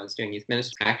volunteer time, I was doing youth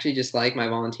ministry. I actually just like my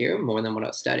volunteer more than what I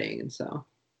was studying. And so,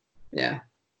 yeah.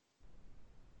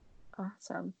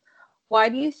 Awesome. Why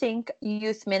do you think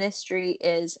youth ministry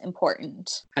is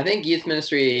important? I think youth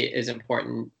ministry is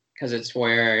important because it's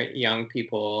where young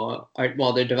people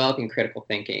they're developing critical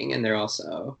thinking, and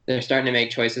they're starting to make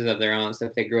choices of their own. So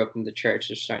if they grew up in the church,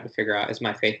 they're starting to figure out, is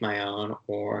my faith my own?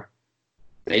 Or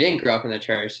they didn't grow up in the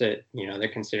church, that they're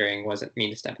considering, was it me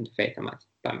to step into faith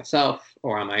by myself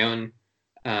or on my own?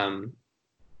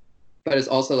 But it's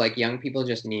also like young people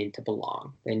just need to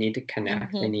belong. They need to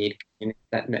connect. They need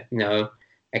that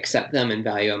accept them and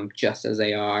value them just as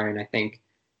they are. And I think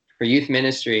for youth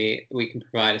ministry, we can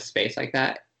provide a space like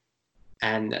that.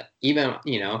 And even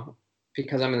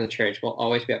because I'm in the church, we'll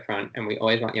always be up front, and we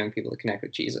always want young people to connect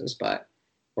with Jesus. But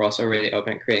we're also really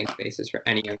open at creating spaces for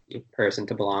any young person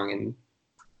to belong in.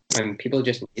 And people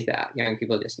just need that. Young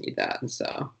people just need that. And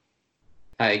so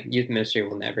youth ministry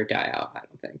will never die out, I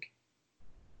don't think.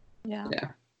 Yeah.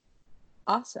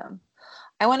 Awesome.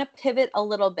 I want to pivot a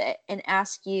little bit and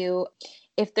ask you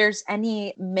if there's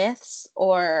any myths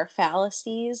or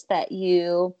fallacies that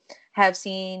you have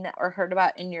seen or heard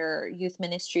about in your youth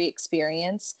ministry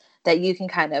experience that you can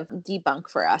kind of debunk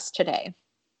for us today.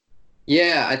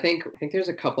 Yeah, I think there's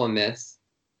a couple of myths.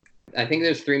 I think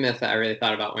there's 3 myths that I really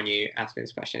thought about when you asked me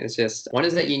this question. It's just, one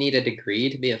is that you need a degree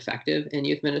to be effective in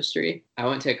youth ministry. I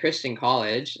went to a Christian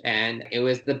college, and it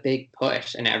was the big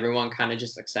push, and everyone kind of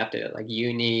just accepted it. Like,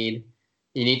 you need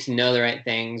to know the right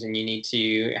things, and you need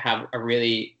to have a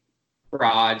really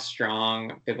broad,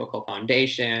 strong biblical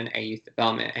foundation and youth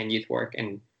development and youth work.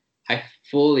 And I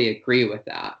fully agree with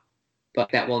that. But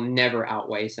that will never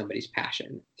outweigh somebody's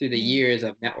passion. Through the years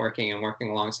of networking and working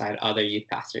alongside other youth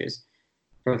pastors,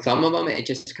 for some of them, it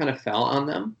just kind of fell on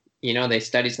them. They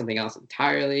studied something else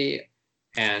entirely,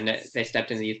 and they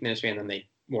stepped into youth ministry, and then they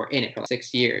were in it for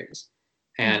 6 years.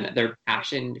 And their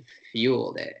passion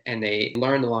fueled it, and they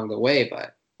learned along the way,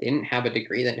 but they didn't have a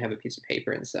degree, they didn't have a piece of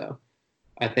paper. And so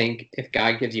I think if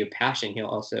God gives you a passion, he'll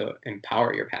also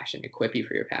empower your passion, equip you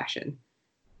for your passion.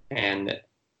 And,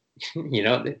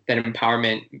 that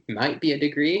empowerment might be a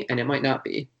degree and it might not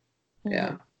be. Mm-hmm.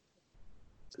 Yeah.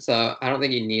 So I don't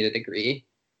think you need a degree,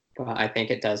 but I think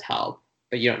it does help,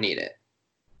 but you don't need it.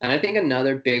 And I think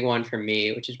another big one for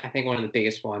me, which is I think one of the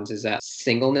biggest ones, is that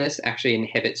singleness actually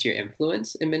inhibits your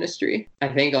influence in ministry. I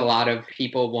think a lot of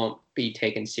people won't be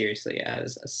taken seriously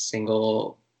as a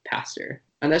single pastor.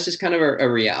 And that's just kind of a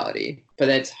reality. But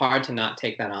it's hard to not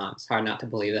take that on. It's hard not to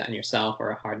believe that in yourself,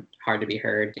 or hard to be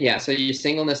heard. Yeah, so your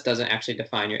singleness doesn't actually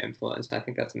define your influence. I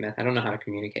think that's a myth. I don't know how to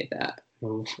communicate that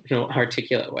in an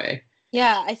articulate way.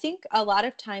 Yeah, I think a lot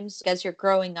of times as you're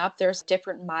growing up, there's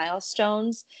different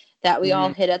milestones that we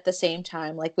all hit at the same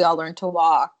time. Like we all learn to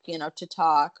walk, to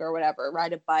talk or whatever,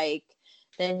 ride a bike.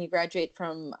 Then you graduate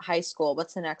from high school.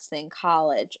 What's the next thing?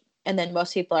 College. And then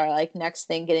most people are like, next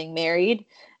thing, getting married.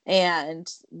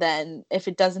 And then if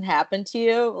it doesn't happen to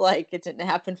you, like it didn't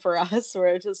happen for us,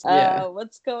 we're just,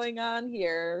 what's going on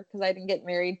here? Because I didn't get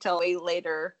married till way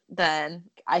later than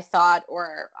I thought,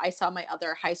 or I saw my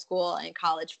other high school and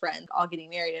college friends all getting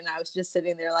married. And I was just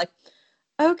sitting there like,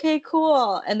 okay,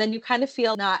 cool. And then you kind of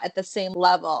feel not at the same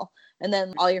level. And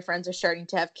then all your friends are starting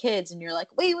to have kids and you're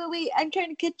like, wait, I'm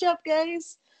trying to catch up,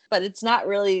 guys. But it's not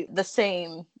really the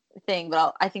same thing.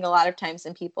 But I think a lot of times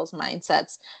in people's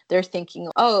mindsets, they're thinking,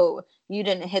 oh, you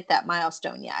didn't hit that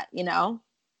milestone yet,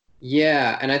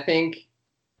 Yeah. And I think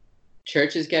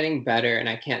church is getting better. And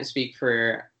I can't speak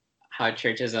for how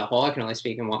church as a whole. I can only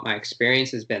speak on what my experience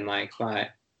has been like. But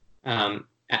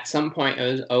at some point,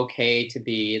 it was okay to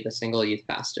be the single youth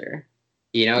pastor,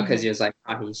 because he was like,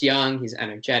 oh, he's young, he's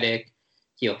energetic,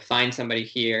 he'll find somebody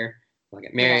here, he'll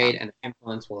get married, and the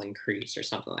influence will increase or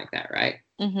something like that, right?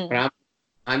 But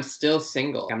I'm still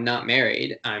single. I'm not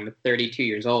married. I'm 32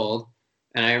 years old.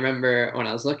 And I remember when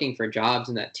I was looking for jobs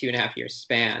in that 2.5 year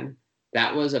span,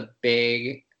 that was a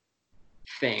big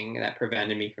thing that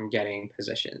prevented me from getting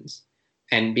positions.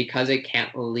 And because it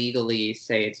can't legally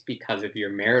say it's because of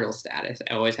your marital status,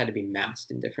 I always had to be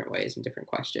masked in different ways and different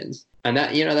questions. And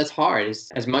that, that's hard.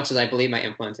 As much as I believe my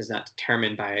influence is not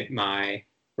determined by my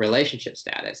relationship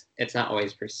status, it's not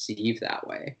always perceived that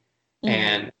way.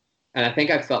 And I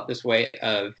think I felt this way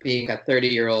of being a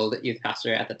 30-year-old youth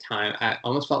pastor at the time. I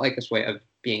almost felt like this way of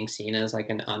being seen as like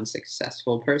an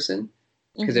unsuccessful person.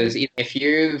 Because it was, if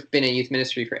you've been in youth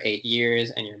ministry for 8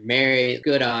 years and you're married,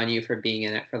 good on you for being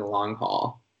in it for the long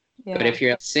haul. Yeah. But if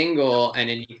you're single and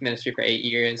in youth ministry for 8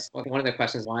 years, one of the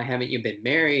questions, why haven't you been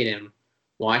married? And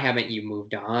why haven't you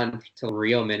moved on to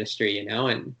real ministry,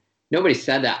 And nobody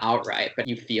said that outright, but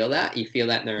you feel that in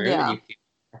the room, and you feel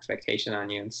expectation on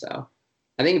you. And so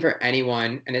I think for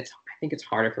anyone, and I think it's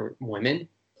harder for women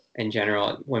in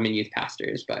general, women youth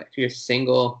pastors, but if you're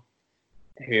single,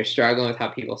 if you're struggling with how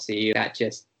people see you, that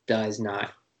just does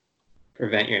not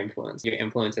prevent your influence. Your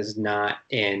influence is not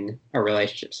in a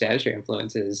relationship status. Your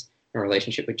influence is a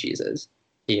relationship with Jesus,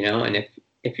 And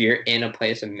if you're in a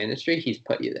place of ministry, he's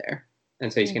put you there.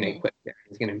 And so he's going to equip you there.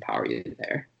 He's going to empower you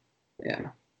there. Yeah.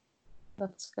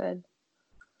 That's good.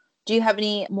 Do you have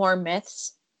any more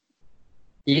myths?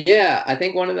 Yeah, I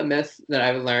think one of the myths that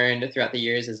I've learned throughout the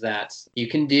years is that you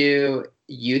can do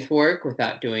youth work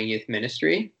without doing youth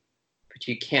ministry. But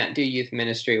you can't do youth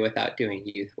ministry without doing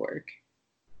youth work.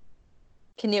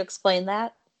 Can you explain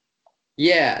that?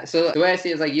 Yeah. So the way I see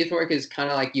it is like youth work is kind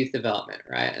of like youth development,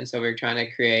 right? And so we're trying to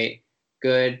create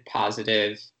good,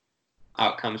 positive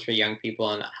outcomes for young people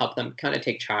and help them kind of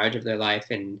take charge of their life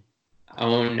and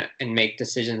own and make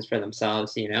decisions for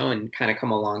themselves, and kind of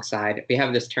come alongside. We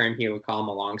have this term here, we call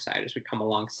them alongsiders. We come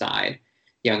alongside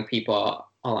young people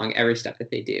along every step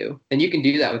that they do. And you can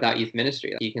do that without youth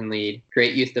ministry. You can lead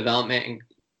great youth development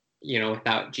and,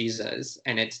 without Jesus,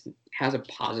 and it has a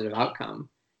positive outcome.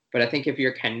 But I think if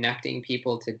you're connecting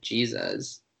people to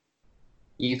Jesus,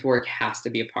 youth work has to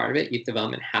be a part of it. Youth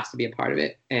development has to be a part of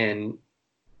it. And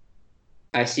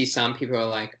I see some people are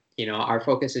like, our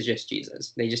focus is just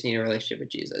Jesus. They just need a relationship with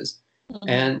Jesus.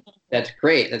 And that's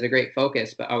great. That's a great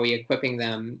focus. But are we equipping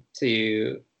them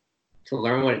to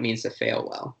learn what it means to fail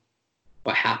well?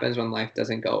 What happens when life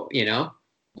doesn't go,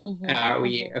 And are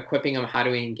we equipping them? How do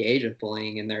we engage with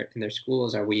bullying in their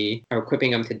schools? Are we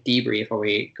equipping them to debrief? Are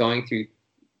we going through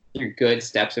good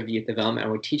steps of youth development?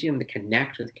 Are we teaching them to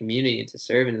connect with the community and to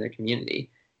serve in their community?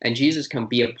 And Jesus can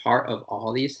be a part of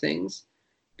all these things.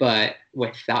 But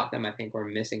without them, I think we're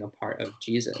missing a part of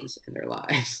Jesus in their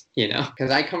lives,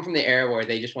 Because I come from the era where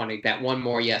they just wanted that one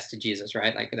more yes to Jesus,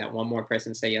 right? Like that one more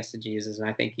person say yes to Jesus. And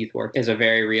I think youth work is a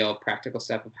very real practical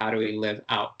step of how do we live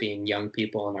out being young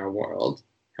people in our world.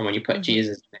 And when you put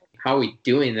Jesus in it, how are we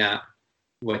doing that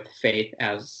with faith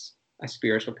as a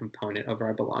spiritual component of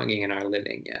our belonging and our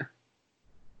living? Yeah.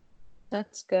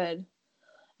 That's good.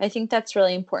 I think that's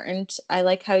really important. I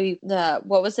like how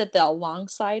what was it, the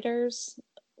alongsiders?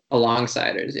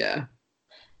 Alongsiders, yeah.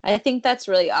 I think that's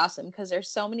really awesome because there's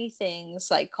so many things,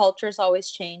 like culture's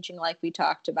always changing, like we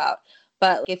talked about.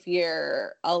 But if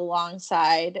you're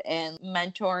alongside and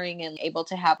mentoring and able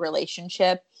to have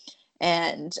relationship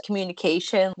and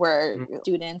communication where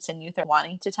students and youth are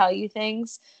wanting to tell you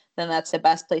things, then that's the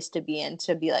best place to be in,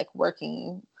 to be like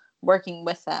working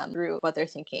with them through what they're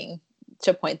thinking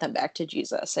to point them back to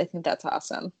Jesus. I think that's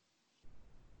awesome.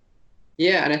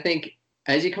 Yeah, and I think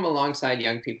as you come alongside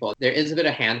young people, there is a bit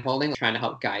of hand-holding, trying to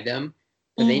help guide them,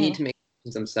 but they need to make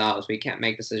decisions themselves. We can't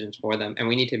make decisions for them, and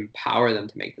we need to empower them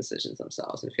to make decisions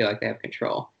themselves and feel like they have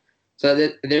control. So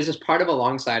there's this part of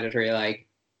alongside it where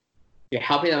you're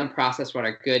helping them process what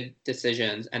are good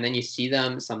decisions, and then you see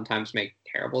them sometimes make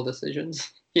terrible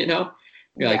decisions. You're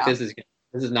like, this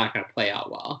is not going to play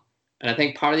out well. And I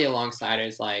think part of the alongside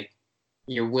is like,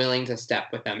 you're willing to step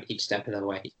with them each step of the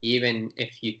way, even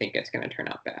if you think it's going to turn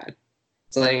out bad.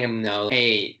 So letting them know,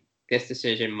 hey, this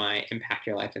decision might impact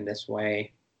your life in this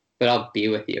way, but I'll be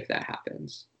with you if that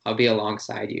happens. I'll be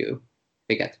alongside you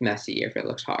if it gets messy, if it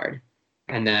looks hard.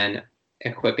 And then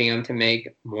equipping them to make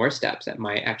more steps that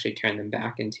might actually turn them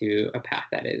back into a path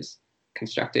that is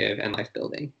constructive and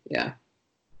life-building. Yeah.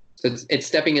 So it's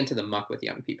stepping into the muck with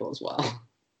young people as well.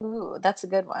 Ooh, that's a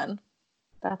good one.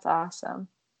 That's awesome.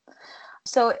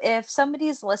 So if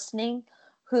somebody's listening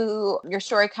who your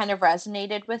story kind of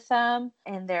resonated with them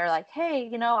and they're like, hey,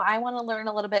 I want to learn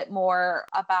a little bit more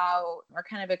about or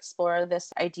kind of explore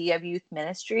this idea of youth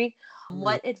ministry,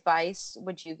 what advice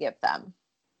would you give them?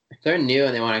 If they're new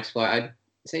and they want to explore, I'd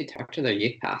say talk to their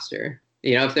youth pastor.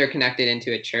 If they're connected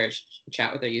into a church,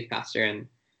 chat with their youth pastor and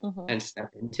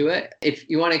step into it. If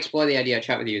you want to explore the idea,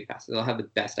 chat with the youth pastor. They'll have the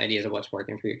best ideas of what's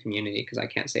working for your community, because I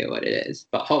can't say what it is.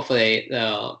 But hopefully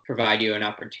they'll provide you an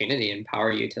opportunity,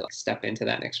 empower you to step into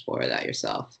that and explore that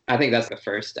yourself. I think that's the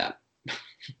first step.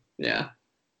 Yeah.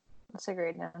 That's a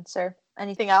great answer.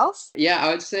 Anything else? Yeah, I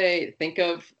would say think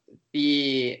of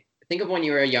when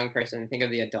you were a young person, think of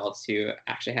the adults who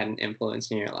actually had an influence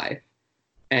in your life,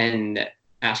 and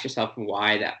ask yourself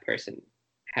why that person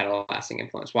had a lasting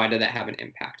influence. Why did that have an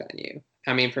impact on you?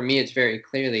 I mean, for me, it's very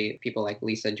clearly people like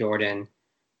Lisa Jordan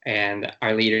and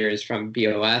our leaders from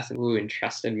BOS who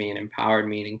entrusted me and empowered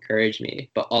me and encouraged me.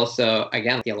 But also,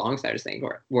 again, the alongsiders thing,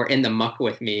 were in the muck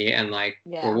with me and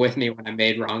were with me when I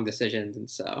made wrong decisions. And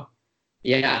so,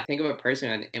 yeah, think of a person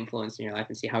who had an influence in your life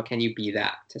and see how can you be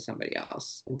that to somebody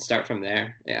else and start from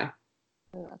there. Yeah.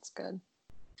 Oh, that's good.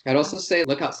 I'd also say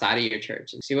look outside of your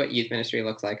church and see what youth ministry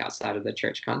looks like outside of the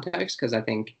church context, because I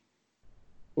think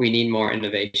we need more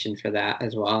innovation for that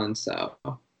as well. And so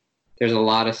there's a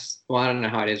lot of, I don't know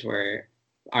how it is where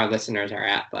our listeners are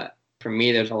at, but for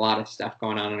me, there's a lot of stuff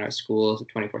going on in our schools,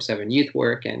 24/7 youth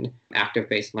work and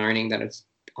active-based learning, that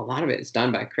a lot of it is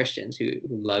done by Christians who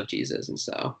love Jesus. And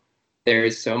so there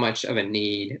is so much of a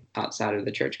need outside of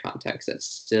the church context that's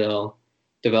still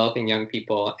developing young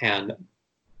people and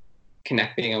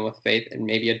connecting them with faith in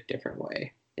maybe a different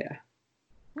way. Yeah.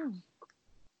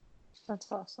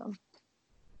 That's awesome.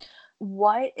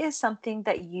 What is something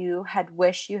that you had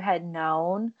wished you had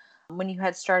known when you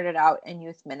had started out in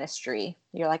youth ministry?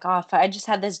 You're like, oh, if I just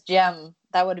had this gem,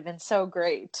 that would have been so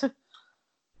great.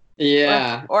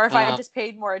 Yeah. Or if I had just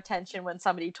paid more attention when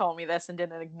somebody told me this and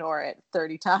didn't ignore it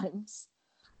 30 times.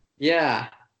 Yeah.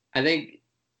 I think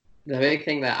the big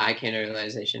thing that I came to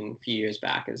realization a few years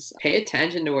back is pay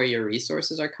attention to where your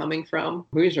resources are coming from,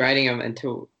 who's writing them, and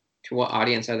to what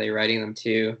audience are they writing them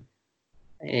to.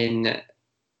 In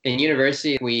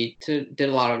university, we did a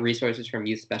lot of resources from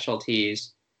youth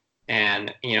specialties,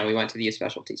 and we went to the youth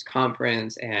specialties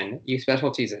conference, and youth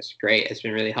specialties is great. It's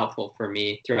been really helpful for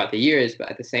me throughout the years,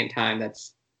 but at the same time,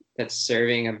 that's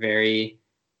serving a very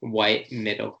white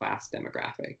middle class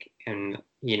demographic. And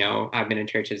I've been in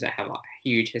churches that have a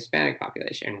huge Hispanic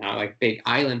population, big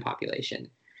island population,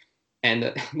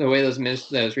 and the way those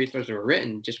resources were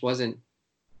written just wasn't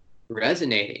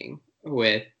resonating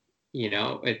with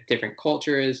with different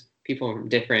cultures, people from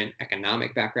different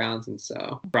economic backgrounds. And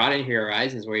so broaden your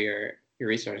horizons where your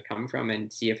resources come from,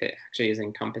 and see if it actually is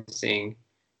encompassing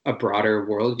a broader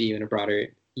worldview and a broader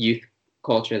youth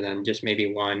culture than just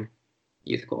maybe one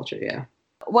youth culture. Yeah.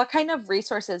 What kind of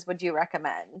resources would you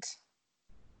recommend?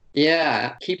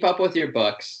 Yeah, keep up with your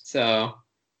books. So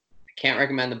I can't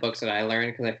recommend the books that I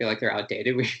learned because I feel like they're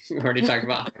outdated. We already talked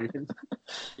about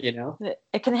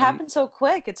It can happen so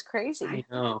quick. It's crazy. I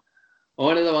know.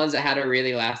 One of the ones that had a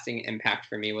really lasting impact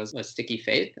for me was Sticky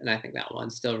Faith, and I think that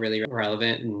one's still really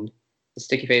relevant. And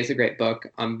Sticky Faith is a great book.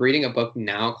 I'm reading a book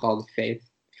now called Faith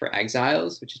for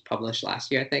Exiles, which is published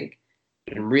last year, I think,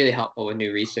 and really helpful with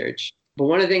new research. But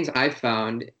one of the things I've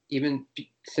found, even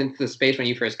since the space when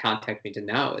you first contacted me to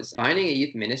now, is finding a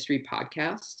youth ministry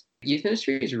podcast. Youth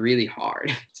ministry is really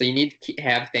hard. So you need to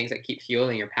have things that keep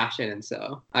fueling your passion. And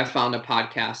so I found a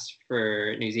podcast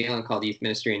for New Zealand called Youth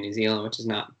Ministry in New Zealand, which is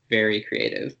not very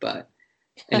creative, but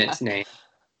in its name.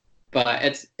 But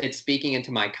it's speaking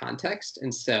into my context.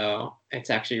 And so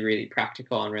it's actually really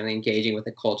practical and really engaging with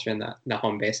the culture and the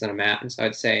home base that I'm at. And so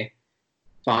I'd say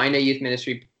find a youth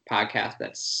ministry podcast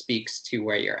that speaks to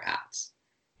where you're at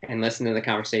and listen to the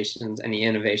conversations and the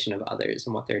innovation of others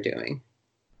and what they're doing.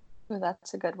 Ooh,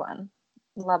 that's a good one.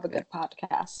 Love a good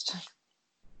podcast.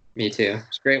 Me too.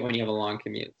 It's great when you have a long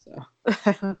commute.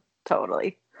 So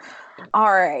totally.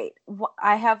 All right.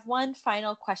 I have one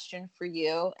final question for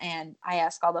you, and I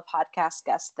ask all the podcast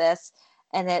guests this,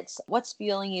 and it's, what's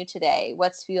fueling you today?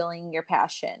 What's fueling your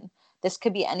passion? This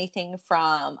could be anything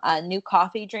from a new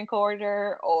coffee drink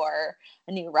order or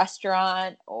a new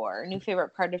restaurant or a new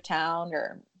favorite part of town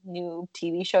or new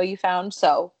TV show you found.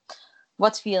 So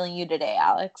what's fueling you today,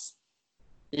 Alex?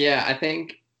 Yeah, I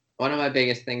think one of my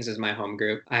biggest things is my home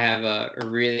group. I have a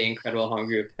really incredible home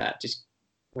group that just,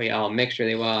 we all mix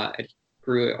really well. It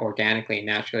grew organically and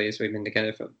naturally as we've been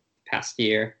together for the past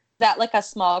year. Is that like a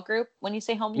small group when you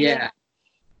say home group?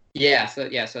 Yeah. So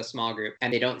a small group.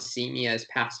 And they don't see me as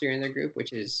pastor in their group,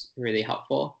 which is really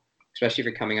helpful, especially if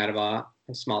you're coming out of a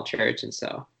small church. And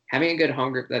so having a good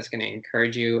home group that's going to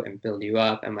encourage you and build you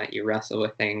up and let you wrestle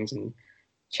with things and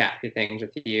chat through things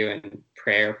with you and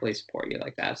prayerfully support you,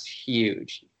 like that's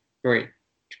huge. We're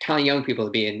telling young people to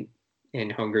be in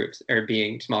home groups or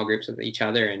being small groups with each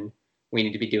other, and we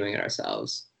need to be doing it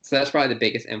ourselves. So that's probably the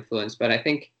biggest influence. But I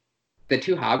think the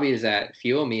two hobbies that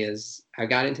fuel me is I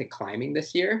got into climbing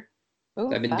this year. Ooh,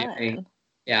 so I've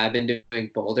been doing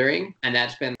bouldering, and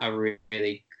that's been a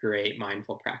really great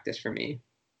mindful practice for me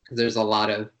because there's a lot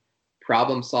of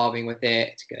problem solving with it.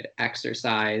 It's good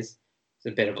exercise.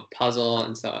 It's a bit of a puzzle,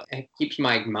 and so it keeps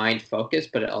my mind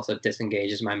focused, but it also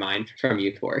disengages my mind from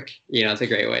youth work. It's a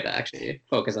great way to actually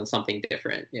focus on something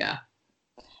different. Yeah.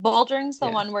 Bouldering's the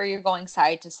one where you're going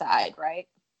side to side, right?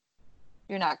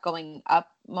 You're not going up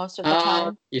most of the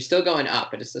time? You're still going up,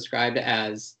 but it's described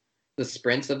as the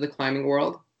sprints of the climbing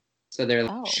world. So they're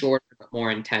shorter, but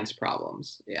more intense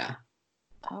problems. Yeah.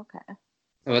 Okay.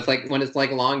 So it's like when it's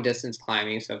like long distance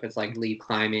climbing. So if it's like lead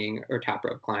climbing or top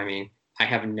rope climbing, I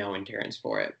have no endurance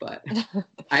for it, but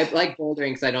I like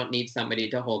bouldering because I don't need somebody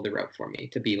to hold the rope for me,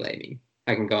 to belay me.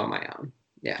 I can go on my own.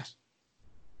 Yeah.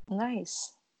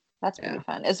 Nice. That's pretty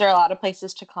fun. Is there a lot of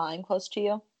places to climb close to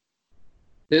you?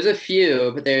 There's a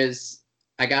few, but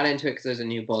I got into it because there's a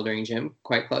new bouldering gym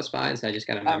quite close by, and so I just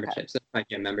got a membership. So my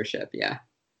gym membership, yeah.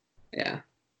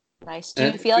 Nice. Do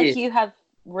you feel like you have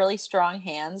really strong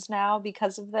hands now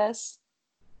because of this?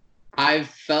 I've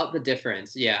felt the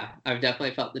difference. Yeah, I've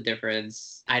definitely felt the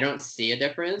difference. I don't see a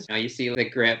difference. You see the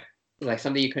grip, like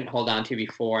something you couldn't hold on to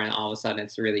before, and all of a sudden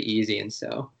it's really easy. And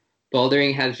so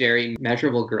bouldering has very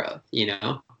measurable growth,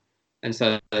 And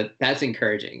so that's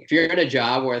encouraging. If you're in a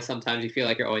job where sometimes you feel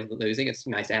like you're always losing, it's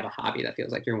nice to have a hobby that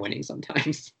feels like you're winning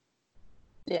sometimes.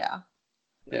 Yeah.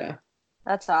 Yeah.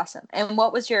 That's awesome. And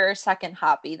what was your second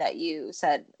hobby that you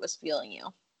said was fueling you?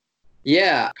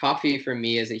 Yeah, coffee for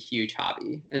me is a huge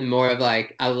hobby, and more of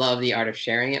like, I love the art of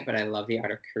sharing it, but I love the art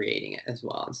of creating it as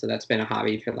well. And so that's been a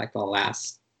hobby for like the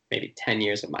last maybe 10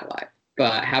 years of my life.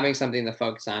 But having something to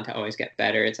focus on to always get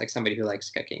better, it's like somebody who likes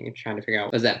cooking and trying to figure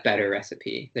out, what's that better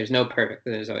recipe? There's no perfect,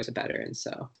 but there's always a better. And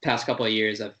so past couple of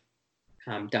years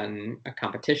I've done a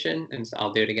competition, and so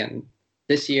I'll do it again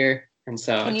this year. And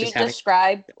so can you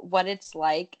describe what it's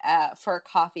like for a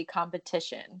coffee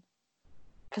competition?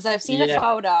 Because I've seen a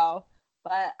photo,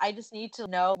 but I just need to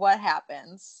know what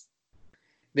happens.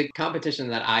 The competition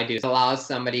that I do allows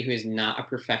somebody who's not a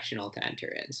professional to enter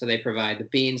in. So they provide the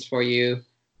beans for you,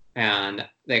 and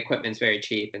the equipment's very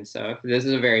cheap. And so this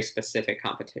is a very specific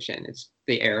competition. It's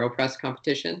the AeroPress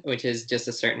competition, which is just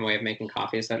a certain way of making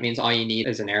coffee. So that means all you need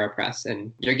is an AeroPress,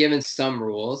 and you're given some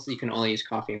rules. You can only use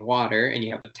coffee and water, and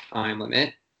you have a time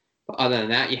limit. But other than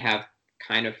that, you have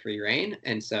kind of free reign.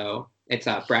 And so it's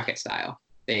a bracket style.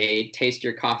 They taste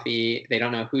your coffee. They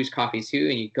don't know whose coffee's who,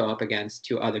 and you go up against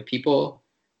two other people,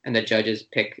 and the judges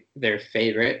pick their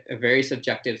favorite, a very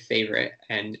subjective favorite.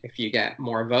 And if you get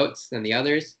more votes than the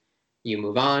others, you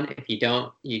move on. If you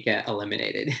don't, you get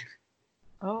eliminated.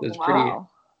 Oh, so it's wow.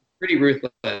 pretty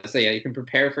ruthless. So yeah, you can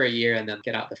prepare for a year and then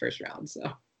get out the first round.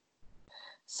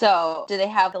 So do they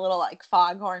have a little like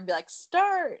foghorn be like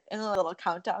start and a little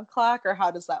countdown clock, or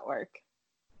how does that work?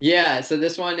 Yeah, so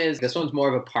this one's more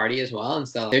of a party as well. And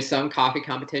so there's some coffee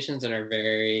competitions that are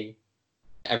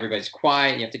everybody's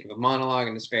quiet, you have to give a monologue,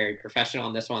 and it's very professional.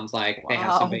 And this one's like they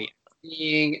have somebody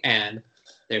singing, and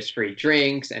there's free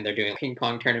drinks, and they're doing ping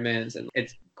pong tournaments, and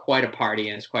it's quite a party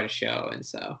and it's quite a show. And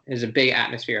so there's a big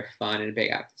atmosphere of fun and a big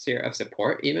atmosphere of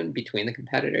support even between the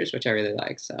competitors, which I really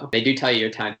like. So they do tell you your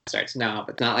time starts now,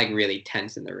 but it's not like really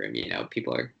tense in the room.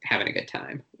 People are having a good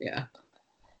time. Yeah.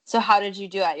 So how did you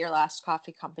do at your last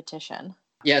coffee competition?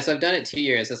 Yeah, so I've done it 2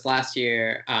 years. This last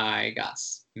year I got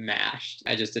smashed.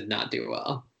 I just did not do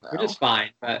well, which is fine.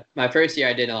 But my first year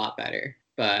I did a lot better,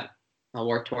 but I'll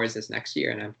work towards this next year,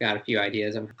 and I've got a few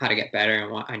ideas on how to get better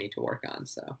and what I need to work on.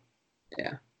 So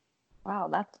yeah. Wow,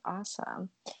 that's awesome.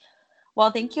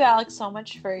 Well, thank you, Alex, so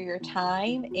much for your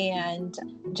time and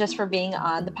just for being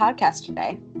on the podcast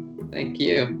today. Thank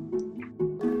you.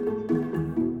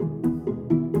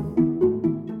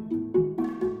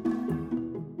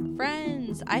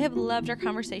 Friends, I have loved our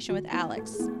conversation with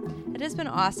Alex. It has been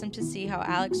awesome to see how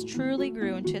Alex truly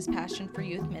grew into his passion for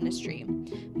youth ministry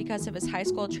because of his high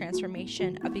school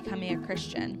transformation of becoming a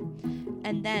Christian,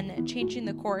 and then changing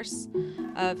the course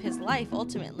of his life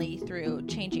ultimately through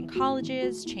changing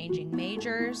colleges, changing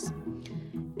majors.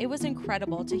 It was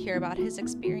incredible to hear about his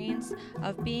experience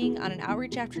of being on an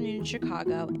outreach afternoon in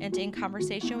Chicago and in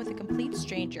conversation with a complete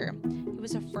stranger. He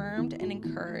was affirmed and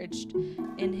encouraged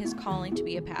in his calling to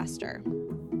be a pastor.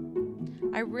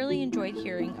 I really enjoyed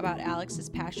hearing about Alex's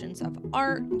passions of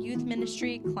art, youth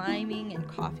ministry, climbing, and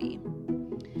coffee.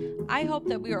 I hope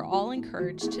that we are all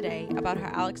encouraged today about how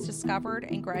Alex discovered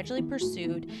and gradually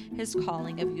pursued his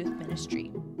calling of youth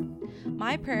ministry.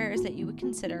 My prayer is that you would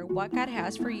consider what God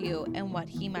has for you and what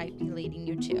He might be leading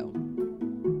you to.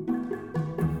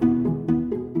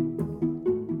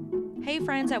 Hey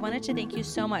friends, I wanted to thank you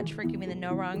so much for giving the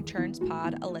No Wrong Turns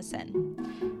pod a listen.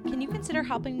 Can you consider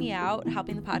helping me out,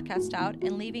 helping the podcast out,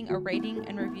 and leaving a rating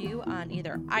and review on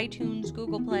either iTunes,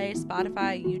 Google Play,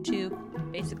 Spotify,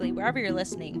 YouTube, basically wherever you're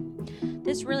listening?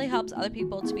 This really helps other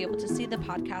people to be able to see the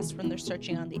podcast when they're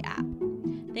searching on the app.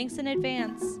 Thanks in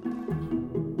advance.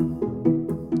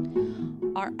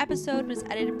 Our episode was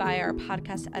edited by our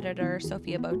podcast editor,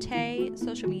 Sophia Bote,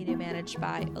 social media managed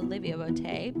by Olivia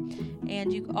Bote,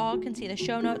 and you all can see the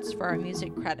show notes for our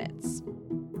music credits.